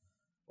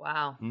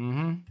 Wow.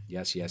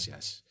 Yes.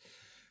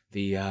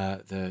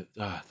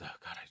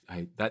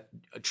 That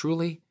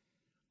truly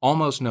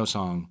almost no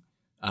song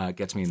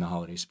gets me in the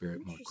holiday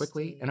spirit more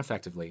quickly and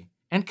effectively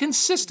and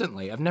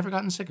consistently. I've never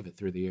gotten sick of it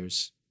through the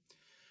years.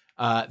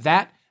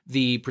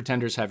 The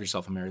Pretenders, Have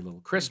Yourself a Merry Little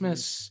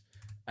Christmas.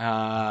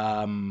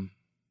 That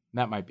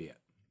might be it.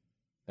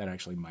 That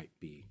actually might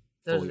be.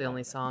 Those are the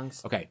only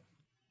songs. Okay.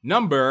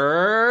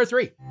 Number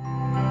 3.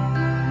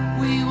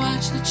 We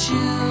watch the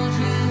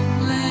children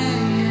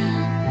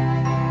playing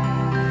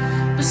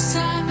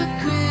beside the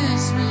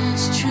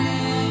Christmas tree.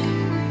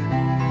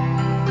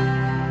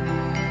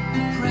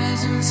 The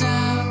presents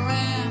are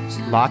wrapped.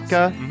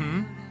 Latka?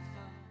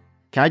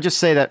 Can I just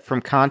say that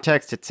from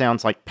context, it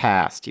sounds like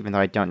past, even though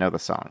I don't know the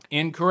song?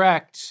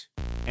 Incorrect.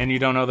 And you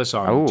don't know the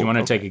song. Do you want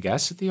to take a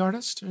guess at the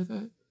artist or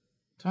the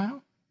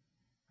title?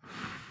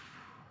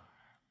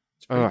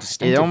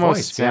 It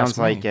almost sounds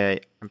like I'm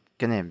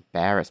going to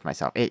embarrass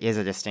myself. It is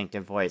a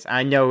distinctive voice.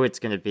 I know it's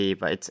going to be,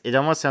 but it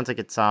almost sounds like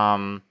it's,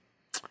 God,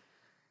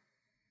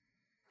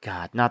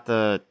 not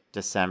the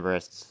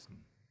Decemberists.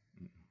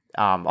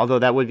 Although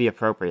that would be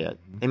appropriate.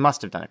 They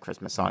must have done a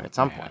Christmas song at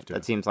some point.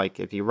 That seems like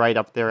it'd be right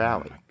up their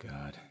alley. Oh my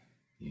God.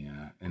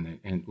 Yeah.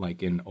 And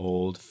like in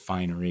old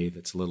finery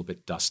that's a little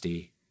bit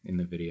dusty in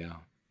the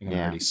video. You can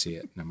already see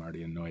it, and I'm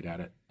already annoyed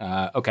at it.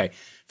 Okay.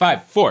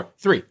 5, 4,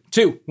 3,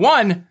 2,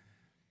 1.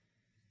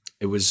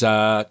 It was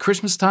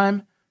Christmas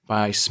Time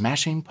by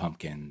Smashing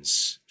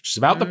Pumpkins, which is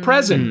about the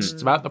present.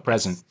 It's about the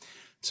present.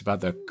 It's about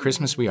the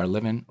Christmas we are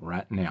living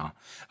right now.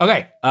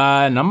 Okay.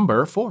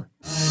 Number 4.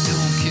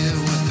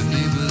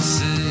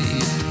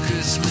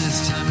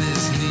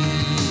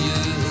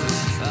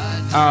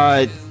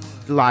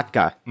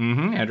 Latka.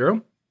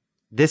 Andrew?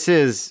 This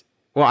is...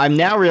 Well, I'm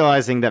now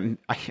realizing that...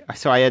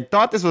 I had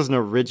thought this was an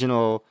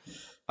original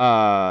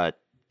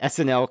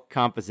SNL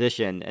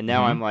composition, and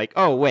now I'm like,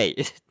 oh,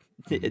 wait.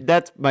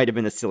 That might have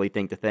been a silly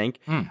thing to think.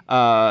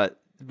 But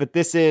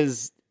this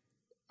is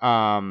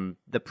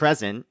the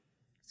present.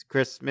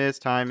 Christmas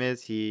time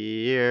is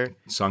here.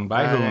 Sung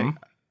by whom?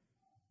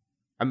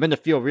 I'm going to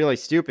feel really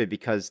stupid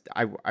because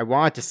I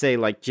wanted to say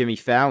like Jimmy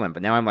Fallon,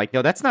 but now I'm like,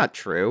 no, that's not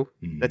true.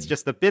 That's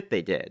just the bit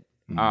they did.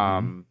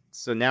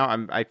 So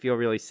now I feel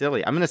really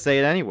silly. I'm going to say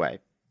it anyway.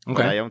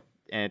 Okay. But I don't,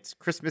 and it's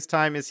Christmas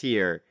time is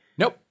here.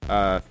 Nope.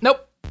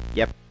 Nope.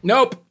 Yep.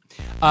 Nope.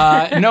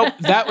 Nope,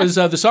 that was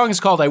the song is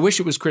called "I Wish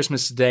It Was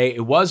Christmas Today."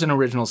 It was an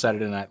original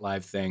Saturday Night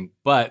Live thing,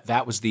 but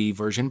that was the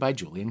version by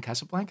Julian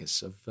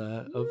Casablancas of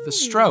the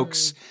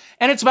Strokes,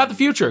 and it's about the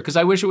future because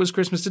I wish it was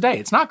Christmas today.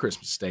 It's not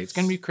Christmas today. It's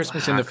going to be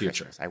Christmas in the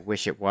future. I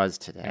wish it was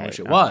today. I wish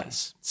it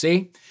was.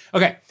 See?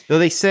 Okay. So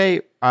they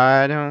say,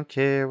 I don't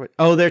care what...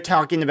 Oh, they're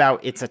talking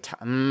about it's a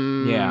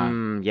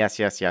time. Yes.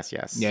 Yeah.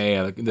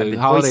 The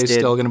holiday's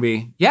still going to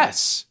be,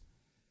 yes,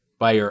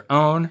 by your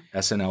own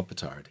SNL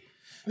petard.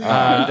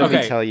 Let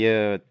me tell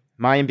you,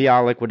 Mayim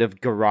Bialik would have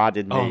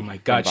garroted me. Oh my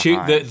God.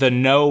 The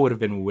no would have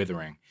been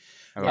withering.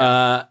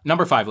 Okay.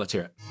 Number 5, let's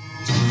hear it.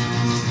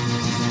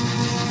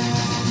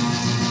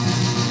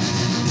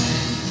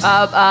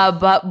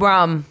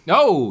 Rum.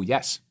 Oh,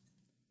 yes.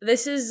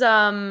 This is,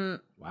 Wow.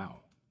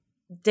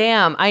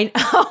 Damn, why do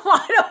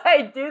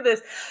I do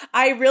this?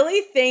 I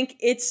really think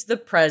it's the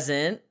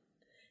present.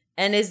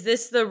 And is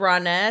this the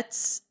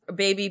Ronettes?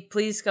 Baby,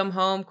 please come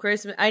home,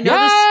 Christmas. I know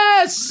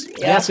yes! this.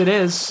 Yes, it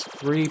is.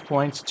 3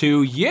 points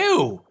to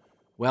you.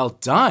 Well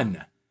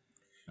done.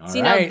 All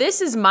Now right.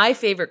 this is my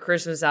favorite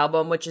Christmas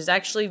album, which is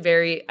actually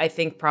very, I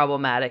think,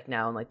 problematic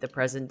now in like the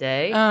present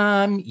day.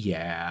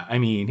 Yeah. I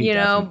mean, he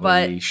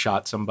definitely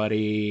shot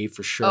somebody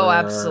for sure. Oh,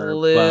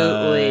 absolutely.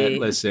 But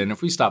listen,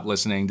 if we stop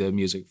listening to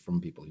music from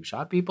people who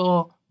shot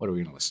people, what are we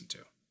going to listen to?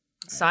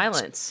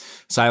 Silence.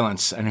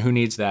 And who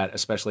needs that?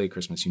 Especially at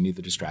Christmas. You need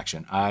the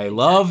distraction. I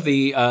love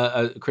the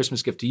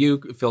Christmas Gift to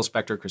You, Phil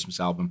Spector Christmas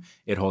album.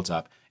 It holds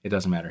up. It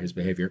doesn't matter his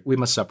behavior. We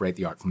must separate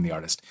the art from the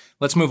artist.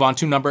 Let's move on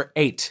to number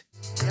 8.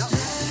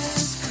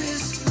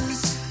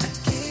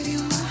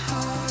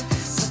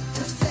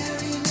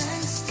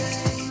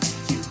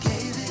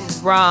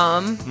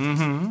 Rum.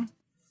 Mm-hmm.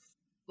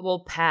 We'll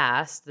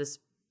pass this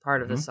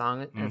part of the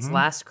song. It's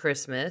Last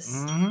Christmas.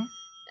 Mm-hmm.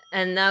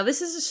 And now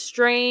this is a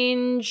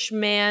strange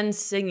man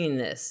singing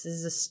this. This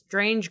is a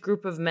strange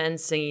group of men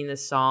singing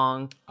this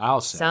song.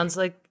 I'll say. Sounds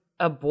like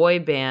a boy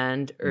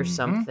band or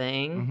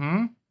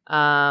something.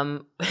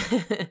 Can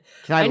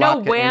I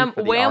know Wham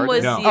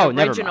was the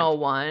never original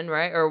mind. one,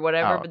 right? Or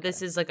whatever, okay. but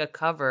this is like a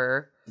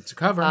cover. It's a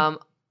cover.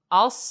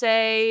 I'll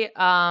say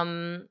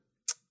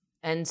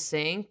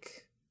NSYNC.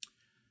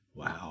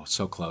 Wow,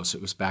 so close.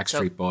 It was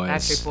Backstreet Boys.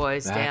 Backstreet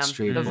Boys,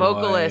 Backstreet damn.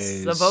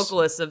 The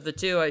vocalist of the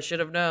two, I should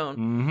have known.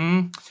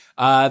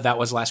 Mm-hmm. That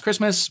was Last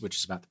Christmas, which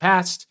is about the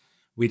past.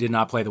 We did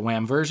not play the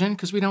Wham version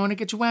because we don't want to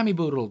get you whammy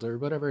boodled or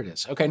whatever it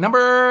is. Okay,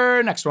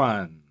 next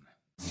one.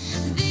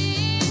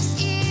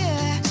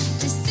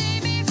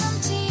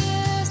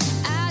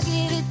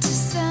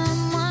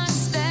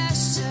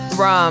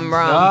 Rum.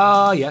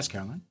 Oh, yes,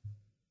 Caroline.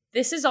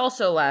 This is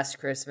also Last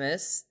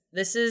Christmas.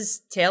 This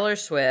is Taylor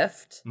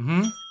Swift.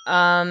 Mm-hmm.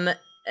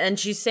 And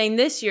she's saying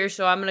this year,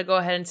 so I'm going to go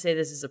ahead and say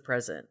this is a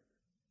present.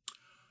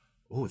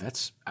 Oh,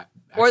 that's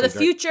or the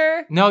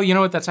future. No, you know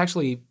what? That's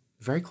actually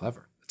very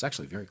clever. It's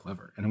actually very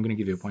clever, and I'm going to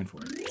give you a point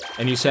for it.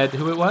 And you said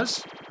who it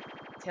was?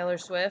 Taylor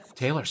Swift.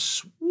 Taylor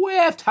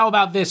Swift. How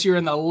about this? You're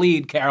in the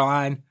lead,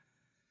 Caroline.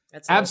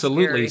 That's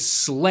absolutely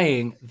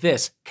slaying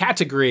this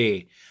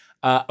category.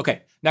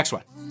 Okay, next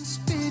one.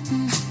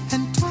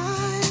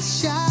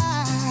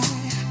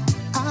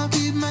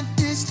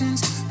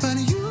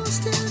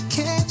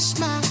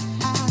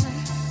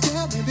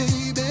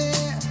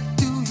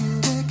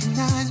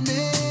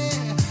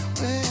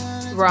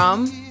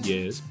 Rum.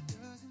 Yes.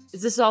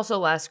 Is this also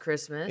Last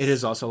Christmas? It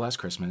is also Last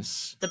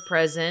Christmas. The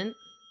present.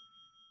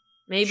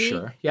 Maybe.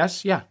 Sure.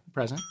 Yes. Yeah.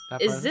 Present.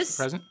 Is this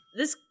present?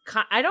 This?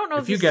 I don't know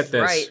if you this get is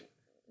this, right.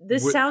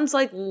 This sounds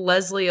like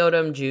Leslie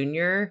Odom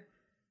Jr.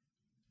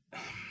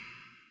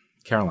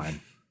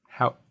 Caroline,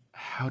 how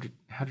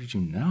did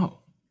you know?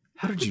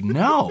 How did you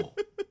know?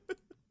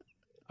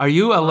 Are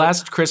you a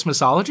Last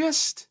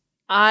Christmasologist?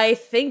 I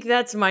think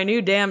that's my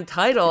new damn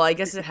title. I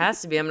guess it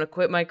has to be. I'm going to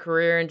quit my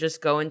career and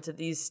just go into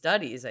these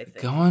studies, I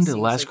think. Go into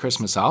Last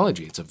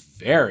Christmasology. It's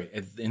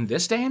in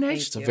this day and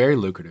age, it's a very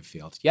lucrative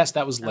field. Yes,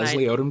 that was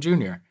Leslie Odom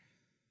Jr.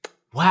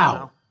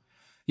 Wow.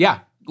 Yeah,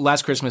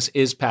 Last Christmas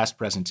is past,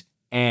 present,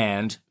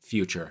 and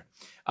future.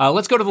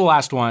 Let's go to the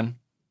last one,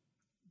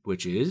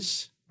 which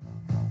is...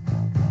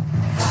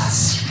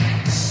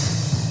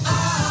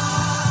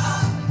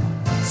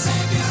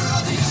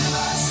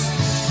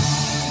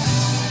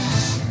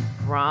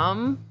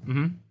 Rum.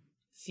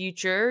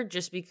 Future,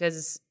 just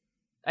because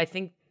I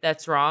think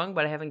that's wrong,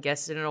 but I haven't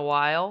guessed it in a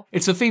while.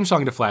 It's a theme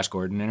song to Flash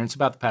Gordon, and it's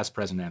about the past,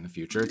 present, and the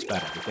future. It's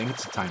about everything.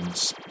 It's a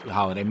timeless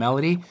holiday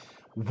melody.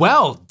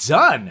 Well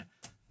done!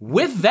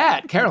 With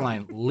that,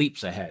 Caroline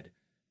leaps ahead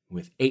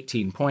with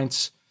 18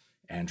 points.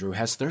 Andrew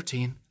has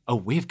 13. Oh,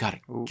 we've got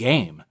a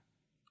game,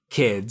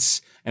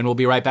 kids. And we'll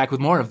be right back with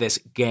more of this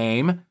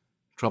game,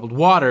 Troubled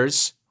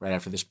Waters, right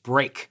after this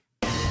break.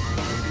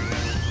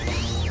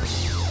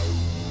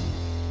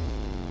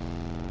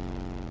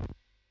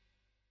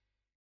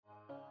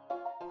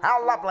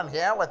 Hal Lublin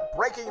here with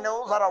breaking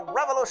news on a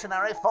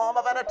revolutionary form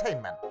of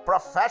entertainment,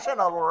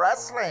 professional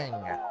wrestling.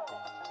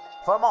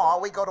 For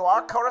more, we go to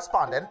our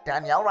correspondent,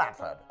 Danielle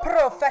Radford.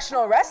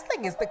 Professional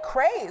wrestling is the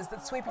craze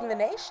that's sweeping the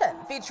nation,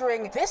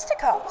 featuring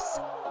fisticuffs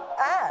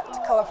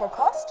and colorful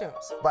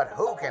costumes. But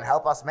who can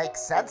help us make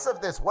sense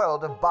of this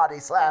world of body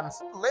slams?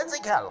 Lindsay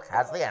Kelk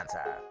has the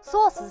answer.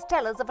 Sources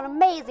tell us of an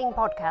amazing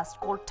podcast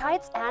called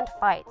Tights and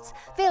Fights,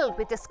 filled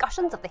with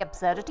discussions of the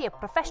absurdity of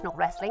professional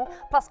wrestling,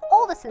 plus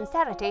all the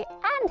sincerity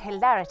and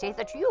hilarity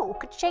that you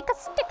could shake a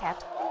stick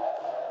at.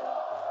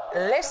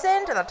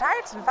 Listen to the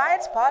Tights and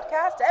Fights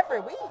podcast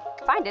every week.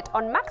 Find it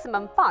on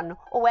Maximum Fun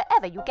or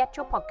wherever you get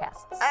your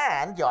podcasts.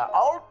 And your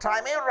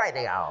old-timey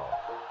radio.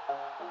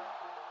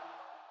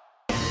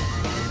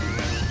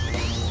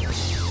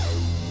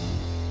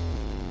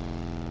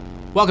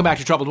 Welcome back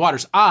to Troubled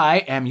Waters.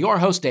 I am your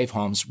host, Dave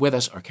Holmes. With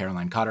us are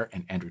Caroline Cotter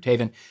and Andrew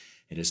Taven.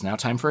 It is now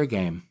time for a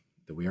game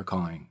that we are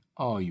calling,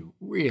 Oh, You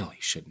Really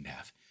Shouldn't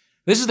Have.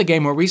 This is the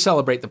game where we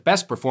celebrate the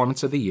best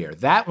performance of the year.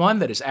 That one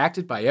that is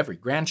acted by every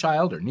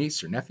grandchild or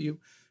niece or nephew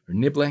or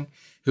nibbling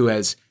who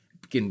has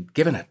been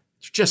given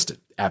just an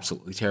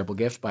absolutely terrible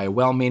gift by a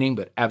well-meaning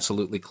but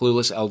absolutely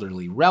clueless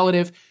elderly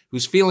relative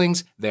whose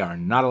feelings they are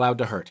not allowed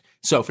to hurt.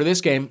 So for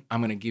this game,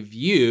 I'm going to give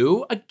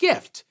you a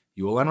gift.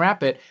 You will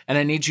unwrap it, and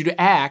I need you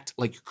to act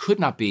like you could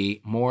not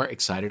be more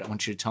excited. I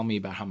want you to tell me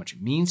about how much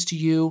it means to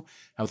you,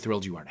 how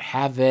thrilled you are to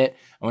have it.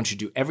 I want you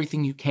to do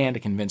everything you can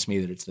to convince me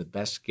that it's the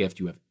best gift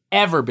you have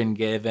ever been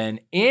given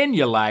in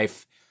your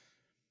life.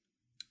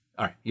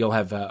 All right, you'll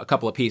have a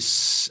couple of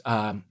pieces.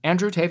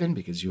 Andrew Taven,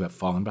 because you have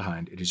fallen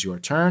behind, it is your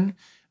turn.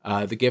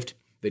 The gift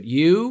that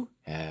you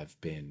have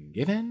been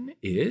given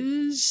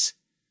is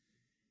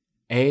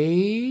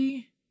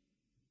a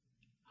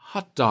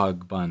hot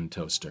dog bun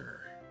toaster.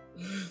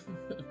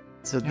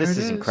 So this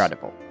is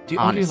incredible. Do you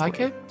like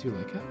it? Do you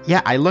like it?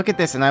 Yeah, I look at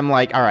this and I'm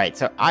like, all right,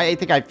 so I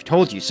think I've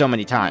told you so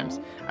many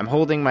times. I'm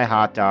holding my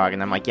hot dog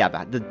and I'm like, yeah,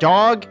 the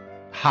dog,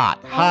 hot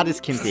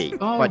as can be.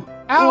 But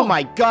oh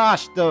my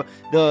gosh,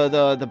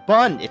 the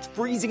bun, it's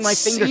freezing my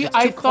fingers. See, it's too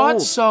I thought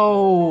cold.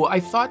 so.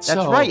 That's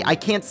right. I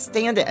can't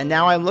stand it. And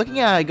now I'm looking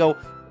at it, I go,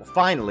 well,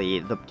 finally,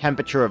 the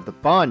temperature of the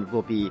bun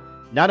will be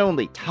not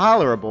only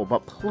tolerable,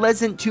 but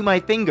pleasant to my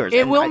fingers.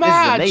 It will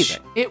match. This is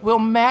amazing. It will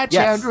match,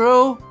 Yes.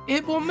 Andrew.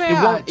 It will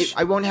match.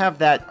 I won't have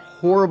that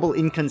horrible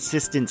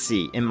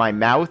inconsistency in my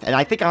mouth. And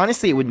I think,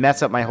 honestly, it would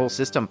mess up my whole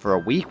system for a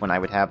week when I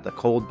would have the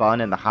cold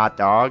bun and the hot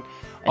dog.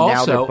 And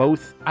now Also, they're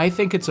both... I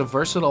think it's a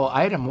versatile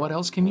item. What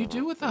else can you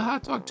do with a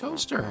hot dog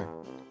toaster?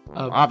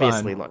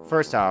 Obviously, look,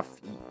 first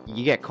off,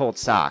 you get cold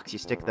socks. You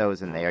stick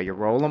those in there. You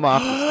roll them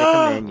up, you stick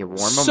them in, you warm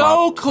them up.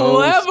 So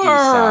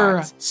clever!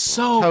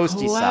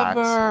 Toasty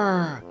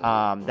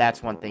socks.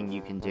 That's one thing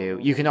you can do.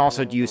 You can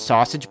also use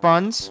sausage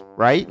buns,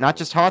 right? Not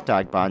just hot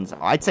dog buns.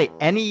 I'd say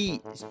any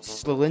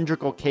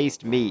cylindrical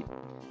cased meat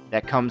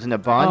that comes in a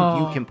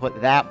bun, you can put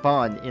that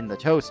bun in the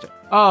toaster.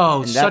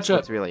 Oh, and that's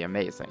what's really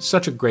amazing.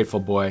 Such a grateful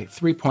boy.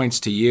 3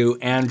 points to you,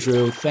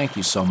 Andrew. Thank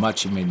you so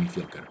much. You made me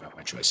feel good about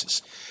my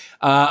choices.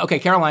 Okay,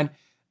 Caroline.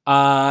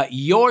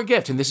 Your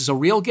gift, and this is a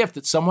real gift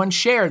that someone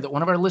shared, that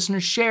one of our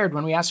listeners shared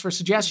when we asked for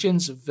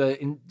suggestions of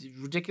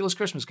ridiculous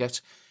Christmas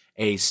gifts,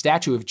 a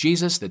statue of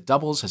Jesus that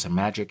doubles as a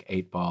magic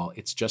 8-ball.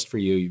 It's just for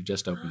you. You've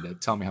just opened it.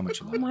 Tell me how much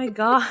you love it. Oh my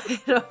God.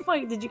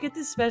 Did you get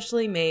this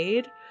specially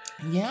made?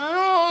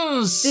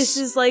 Yes. This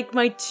is like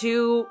my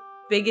two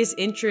biggest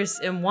interests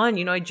in one.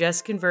 You know, I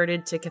just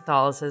converted to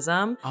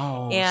Catholicism.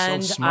 Oh,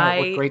 and so smart.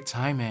 What great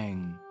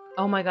timing.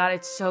 Oh my God,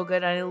 it's so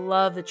good. I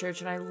love the church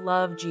and I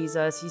love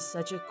Jesus. He's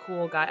such a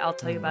cool guy. I'll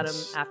tell you about him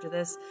after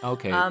this.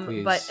 Okay,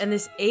 please. And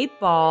this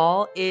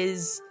 8-ball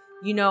is,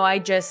 you know, I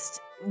just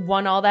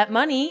won all that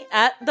money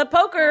at the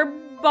poker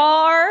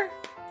bar.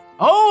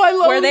 Oh, I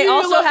love where they you.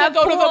 also love have to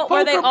go to the pool,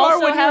 where poker they bar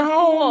also when have you're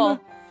home.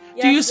 pool.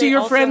 Do you Yes, see they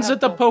your also friends have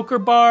at the pool. poker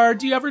bar?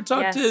 Do you ever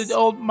talk Yes. to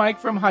old Mike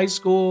from high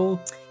school?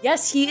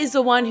 Yes, he is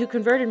the one who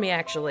converted me,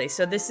 actually.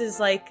 So this is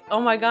like, oh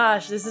my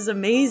gosh, this is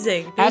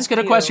amazing. Ask it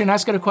a you. question.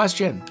 Ask it a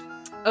question.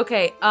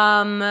 Okay,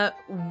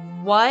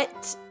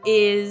 what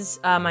is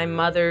my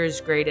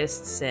mother's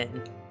greatest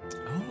sin?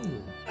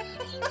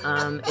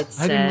 Oh. It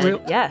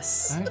said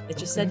yes. It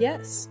just said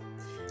yes.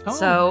 Oh.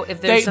 So if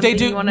there's something they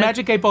do, you want to...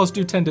 Magic 8 balls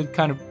do tend to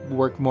kind of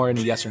work more in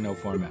a yes or no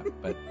format,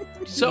 but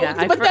so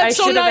Yeah, but I that's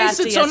so should have nice. asked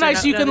a It's yes so or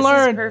nice. no. You No, can this is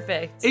learn.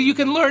 perfect. You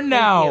can learn Thank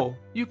now.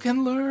 You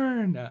can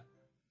learn.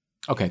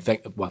 Okay,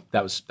 well,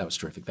 that was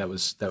terrific.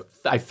 That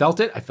I felt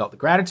it. I felt the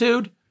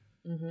gratitude.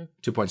 Mm-hmm.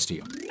 2 points to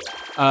you.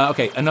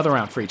 Okay, another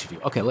round for each of you.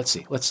 Okay, let's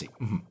see.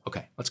 Mm-hmm.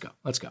 Okay, let's go.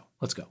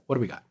 What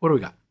do we got?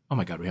 Oh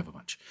my God, we have a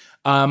bunch.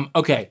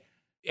 Okay,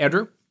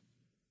 Andrew,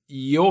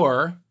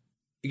 your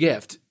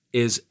gift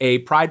is a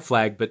pride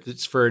flag, but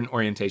it's for an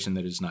orientation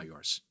that is not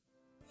yours.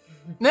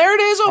 There it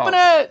is. Open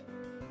it.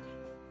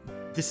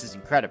 This is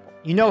incredible.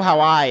 You know how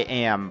I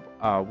am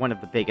one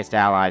of the biggest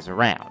allies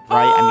around,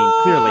 right? I mean,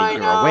 clearly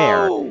you're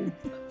aware.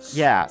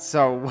 Yeah,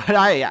 so what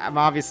I'm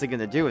obviously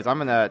going to do is I'm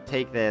going to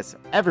take this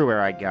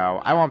everywhere I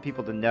go. I want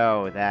people to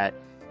know that,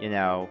 you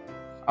know,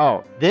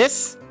 oh,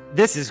 this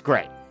is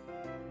great.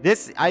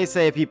 This, I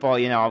say to people,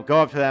 you know, I'll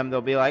go up to them, they'll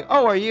be like,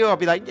 oh, are you? I'll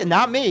be like, yeah,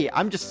 not me.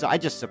 I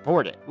just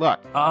support it. Look,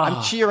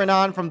 I'm cheering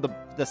on from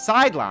the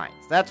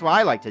sidelines. That's what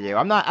I like to do.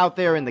 I'm not out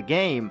there in the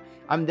game.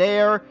 I'm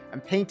there.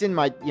 I'm painting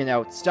my,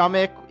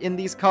 stomach in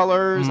these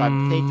colors.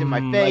 I'm painting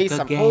my face.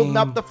 like a I'm holding game.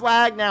 up the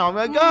flag now. I'm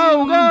like,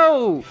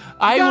 go.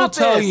 I will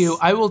tell this.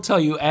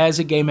 you, as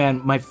a gay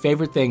man, my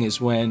favorite thing is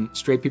when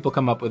straight people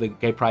come up with a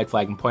gay pride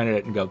flag and point at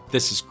it and go,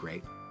 "This is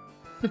great."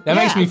 That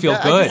makes me feel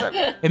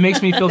good. It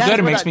makes me feel good.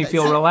 It makes me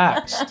feel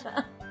relaxed.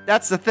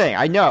 That's the thing.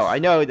 I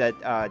know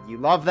that you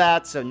love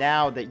that. So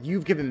now that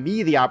you've given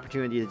me the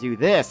opportunity to do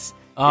this,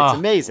 it's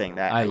amazing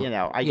that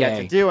I get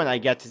to do, and I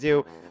get to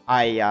do.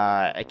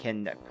 I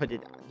can put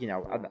it,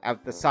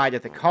 out the side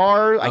of the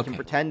car. I can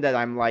pretend that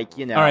I'm like,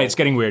 All right, it's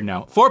getting weird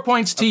now. 4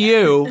 points to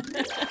you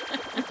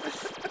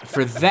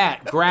for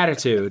that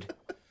gratitude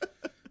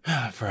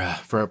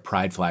for a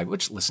pride flag.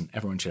 Which, listen,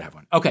 everyone should have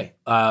one. Okay,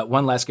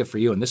 one last gift for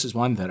you, and this is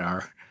one that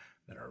our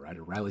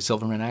writer Riley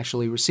Silverman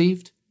actually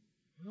received.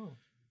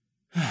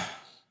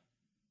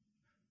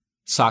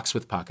 Socks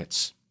with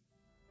pockets.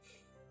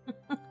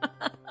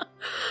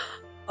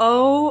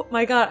 Oh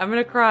my god, I'm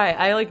gonna cry.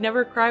 I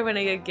never cry when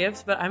I get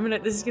gifts, but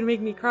this is gonna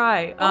make me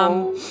cry.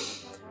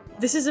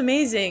 This is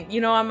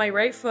amazing. On my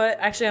right foot,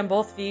 actually on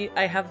both feet,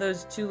 I have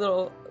those two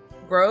little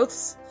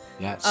growths.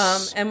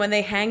 Yes. And when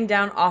they hang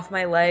down off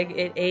my leg,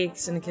 it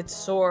aches and it gets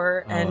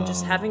sore. And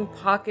just having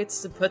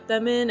pockets to put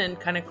them in and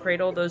kind of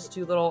cradle those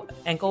two little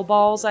ankle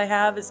balls I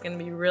have is going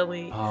to be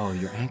really... Oh,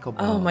 your ankle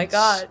balls. Oh my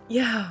god,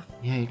 yeah.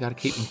 Yeah, you got to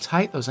keep them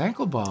tight, those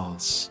ankle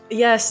balls.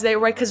 Yes,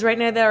 because right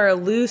now they are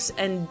loose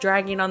and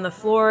dragging on the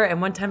floor. And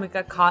one time it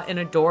got caught in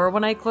a door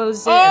when I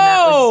closed it. And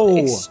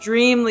that was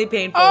extremely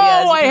painful.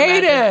 Oh, I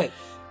hate it.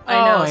 I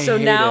know. I so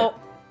hate now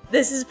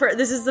this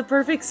is the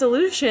perfect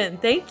solution.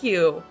 Thank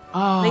you.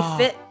 Oh. They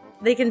fit.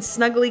 They can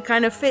snugly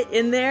kind of fit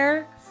in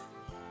there.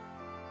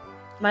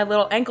 My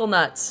little ankle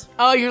nuts.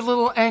 Oh, your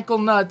little ankle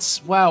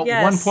nuts. Wow.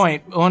 Yes.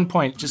 1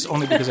 point, just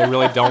only because I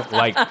really don't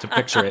like to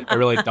picture it. I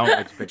really don't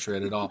like to picture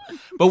it at all.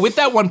 But with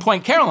that 1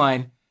 point,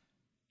 Caroline,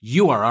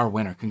 you are our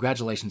winner.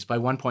 Congratulations. By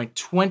 1 point,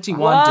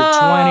 21 to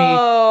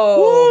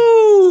 20.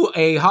 Woo!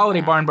 A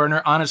holiday barn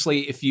burner.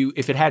 Honestly, if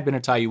it had been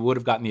a tie, you would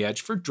have gotten the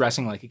edge for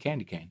dressing like a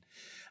candy cane.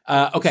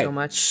 Okay. So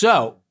much.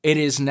 So it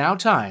is now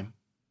time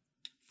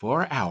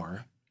for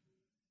our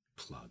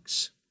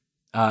plugs.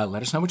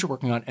 Let us know what you're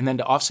working on. And then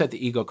to offset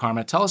the ego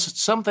karma, tell us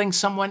something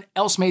someone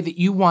else made that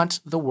you want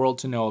the world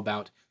to know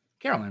about.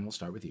 Caroline, we'll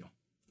start with you.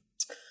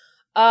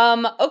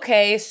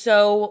 Okay,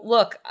 so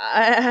look,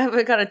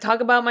 I gotta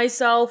talk about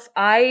myself.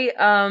 Aside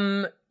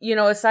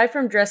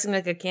from dressing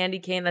like a candy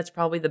cane, that's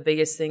probably the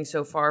biggest thing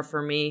so far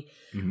for me.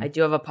 Mm-hmm. I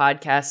do have a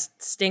podcast,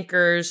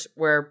 Stinkers,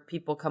 where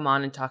people come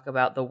on and talk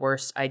about the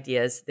worst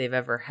ideas they've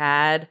ever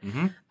had.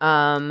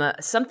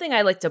 Mm-hmm. Something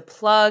I like to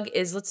plug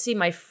is,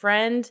 my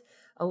friend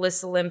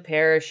Alyssa Lynn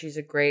Parrish. She's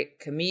a great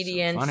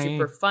comedian,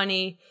 super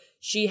funny.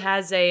 She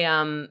has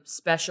a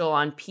special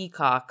on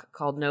Peacock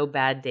called No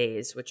Bad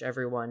Days, which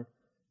everyone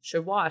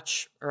should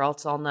watch, or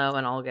else I'll know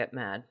and I'll get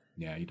mad.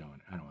 Yeah, I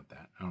don't want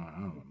that. I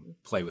don't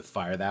play with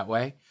fire that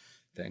way.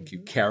 Thank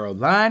you,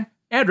 Caroline.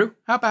 Andrew,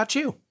 how about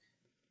you?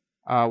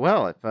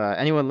 Well, if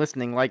anyone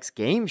listening likes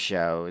game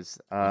shows,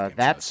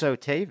 That's So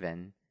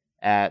Taven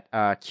at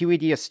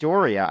QED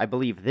Astoria, I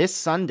believe this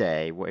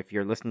Sunday, if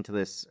you're listening to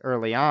this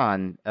early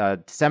on,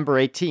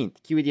 December 18th,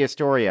 QED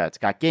Astoria. It's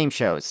got game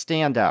shows,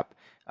 stand-up,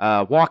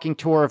 walking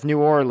tour of New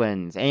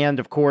Orleans, and,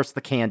 of course,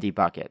 the Candy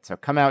Bucket. So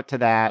come out to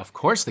that. Of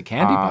course, the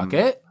Candy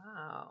Bucket.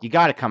 You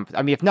got to come.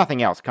 If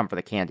nothing else, come for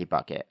the Candy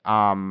Bucket.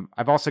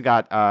 I've also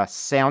got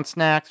Sound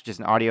Snacks, which is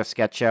an audio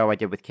sketch show I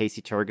did with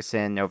Casey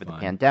Turgeson over the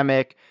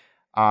pandemic.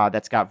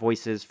 That's got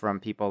voices from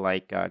people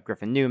like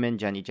Griffin Newman,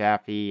 Jenny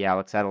Jaffe,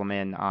 Alex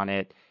Edelman on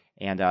it.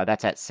 And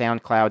that's at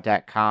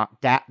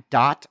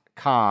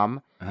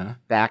soundcloud.com / You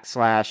got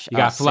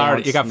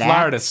Florida. You got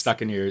Florida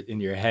stuck in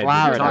your head.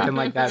 You're talking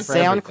like that for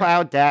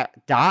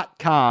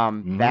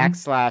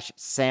SoundCloud.com /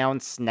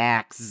 Sound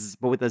Snacks,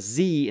 but with a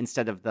Z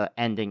instead of the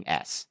ending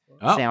S.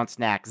 Oh. Sound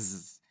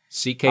Snacks.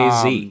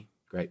 CKZ.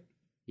 Great.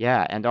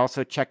 Yeah, and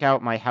also check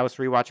out my House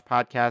Rewatch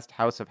podcast,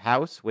 House of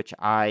House, which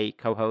I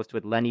co-host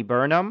with Lenny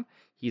Burnham.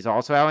 He's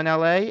also out in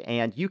LA,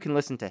 and you can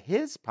listen to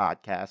his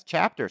podcast,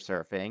 Chapter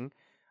Surfing,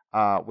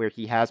 where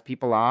he has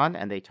people on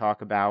and they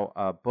talk about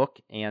a book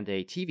and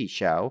a TV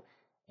show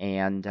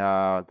and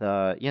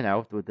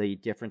the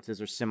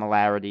differences or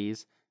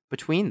similarities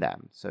between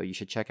them. So you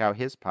should check out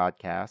his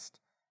podcast,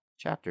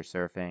 Chapter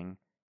Surfing,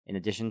 in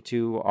addition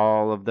to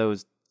all of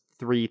those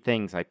 3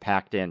 things I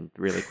packed in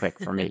really quick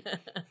for me.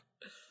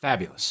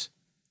 Fabulous.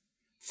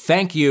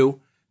 Thank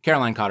you,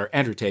 Caroline Cotter,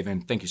 Andrew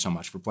Taven. Thank you so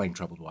much for playing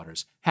Troubled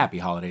Waters. Happy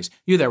holidays.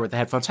 You there with the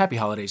headphones, happy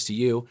holidays to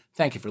you.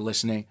 Thank you for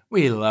listening.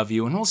 We love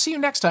you, and we'll see you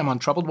next time on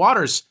Troubled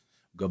Waters.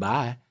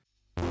 Goodbye.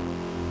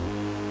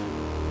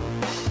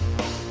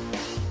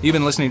 You've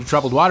been listening to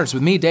Troubled Waters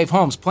with me, Dave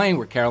Holmes, playing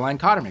where Caroline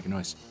Cotter. Make a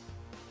noise.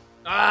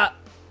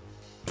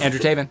 Andrew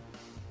Taven.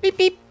 Beep,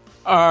 beep.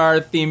 Our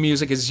theme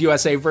music is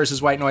USA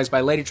vs. White Noise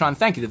by Ladytron.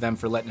 Thank you to them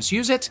for letting us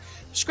use it.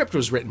 The script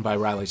was written by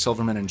Riley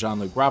Silverman and John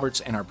Luke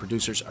Roberts, and our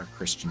producers are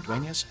Christian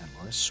Duenas and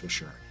Laura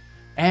Swisher.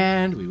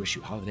 And we wish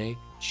you holiday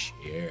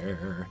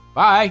cheer.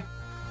 Bye.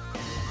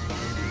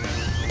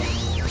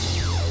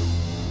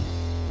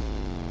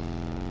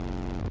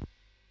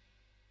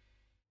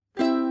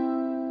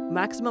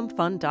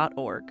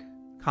 MaximumFun.org.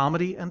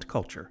 Comedy and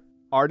culture.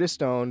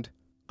 Artist owned.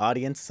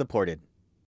 Audience supported.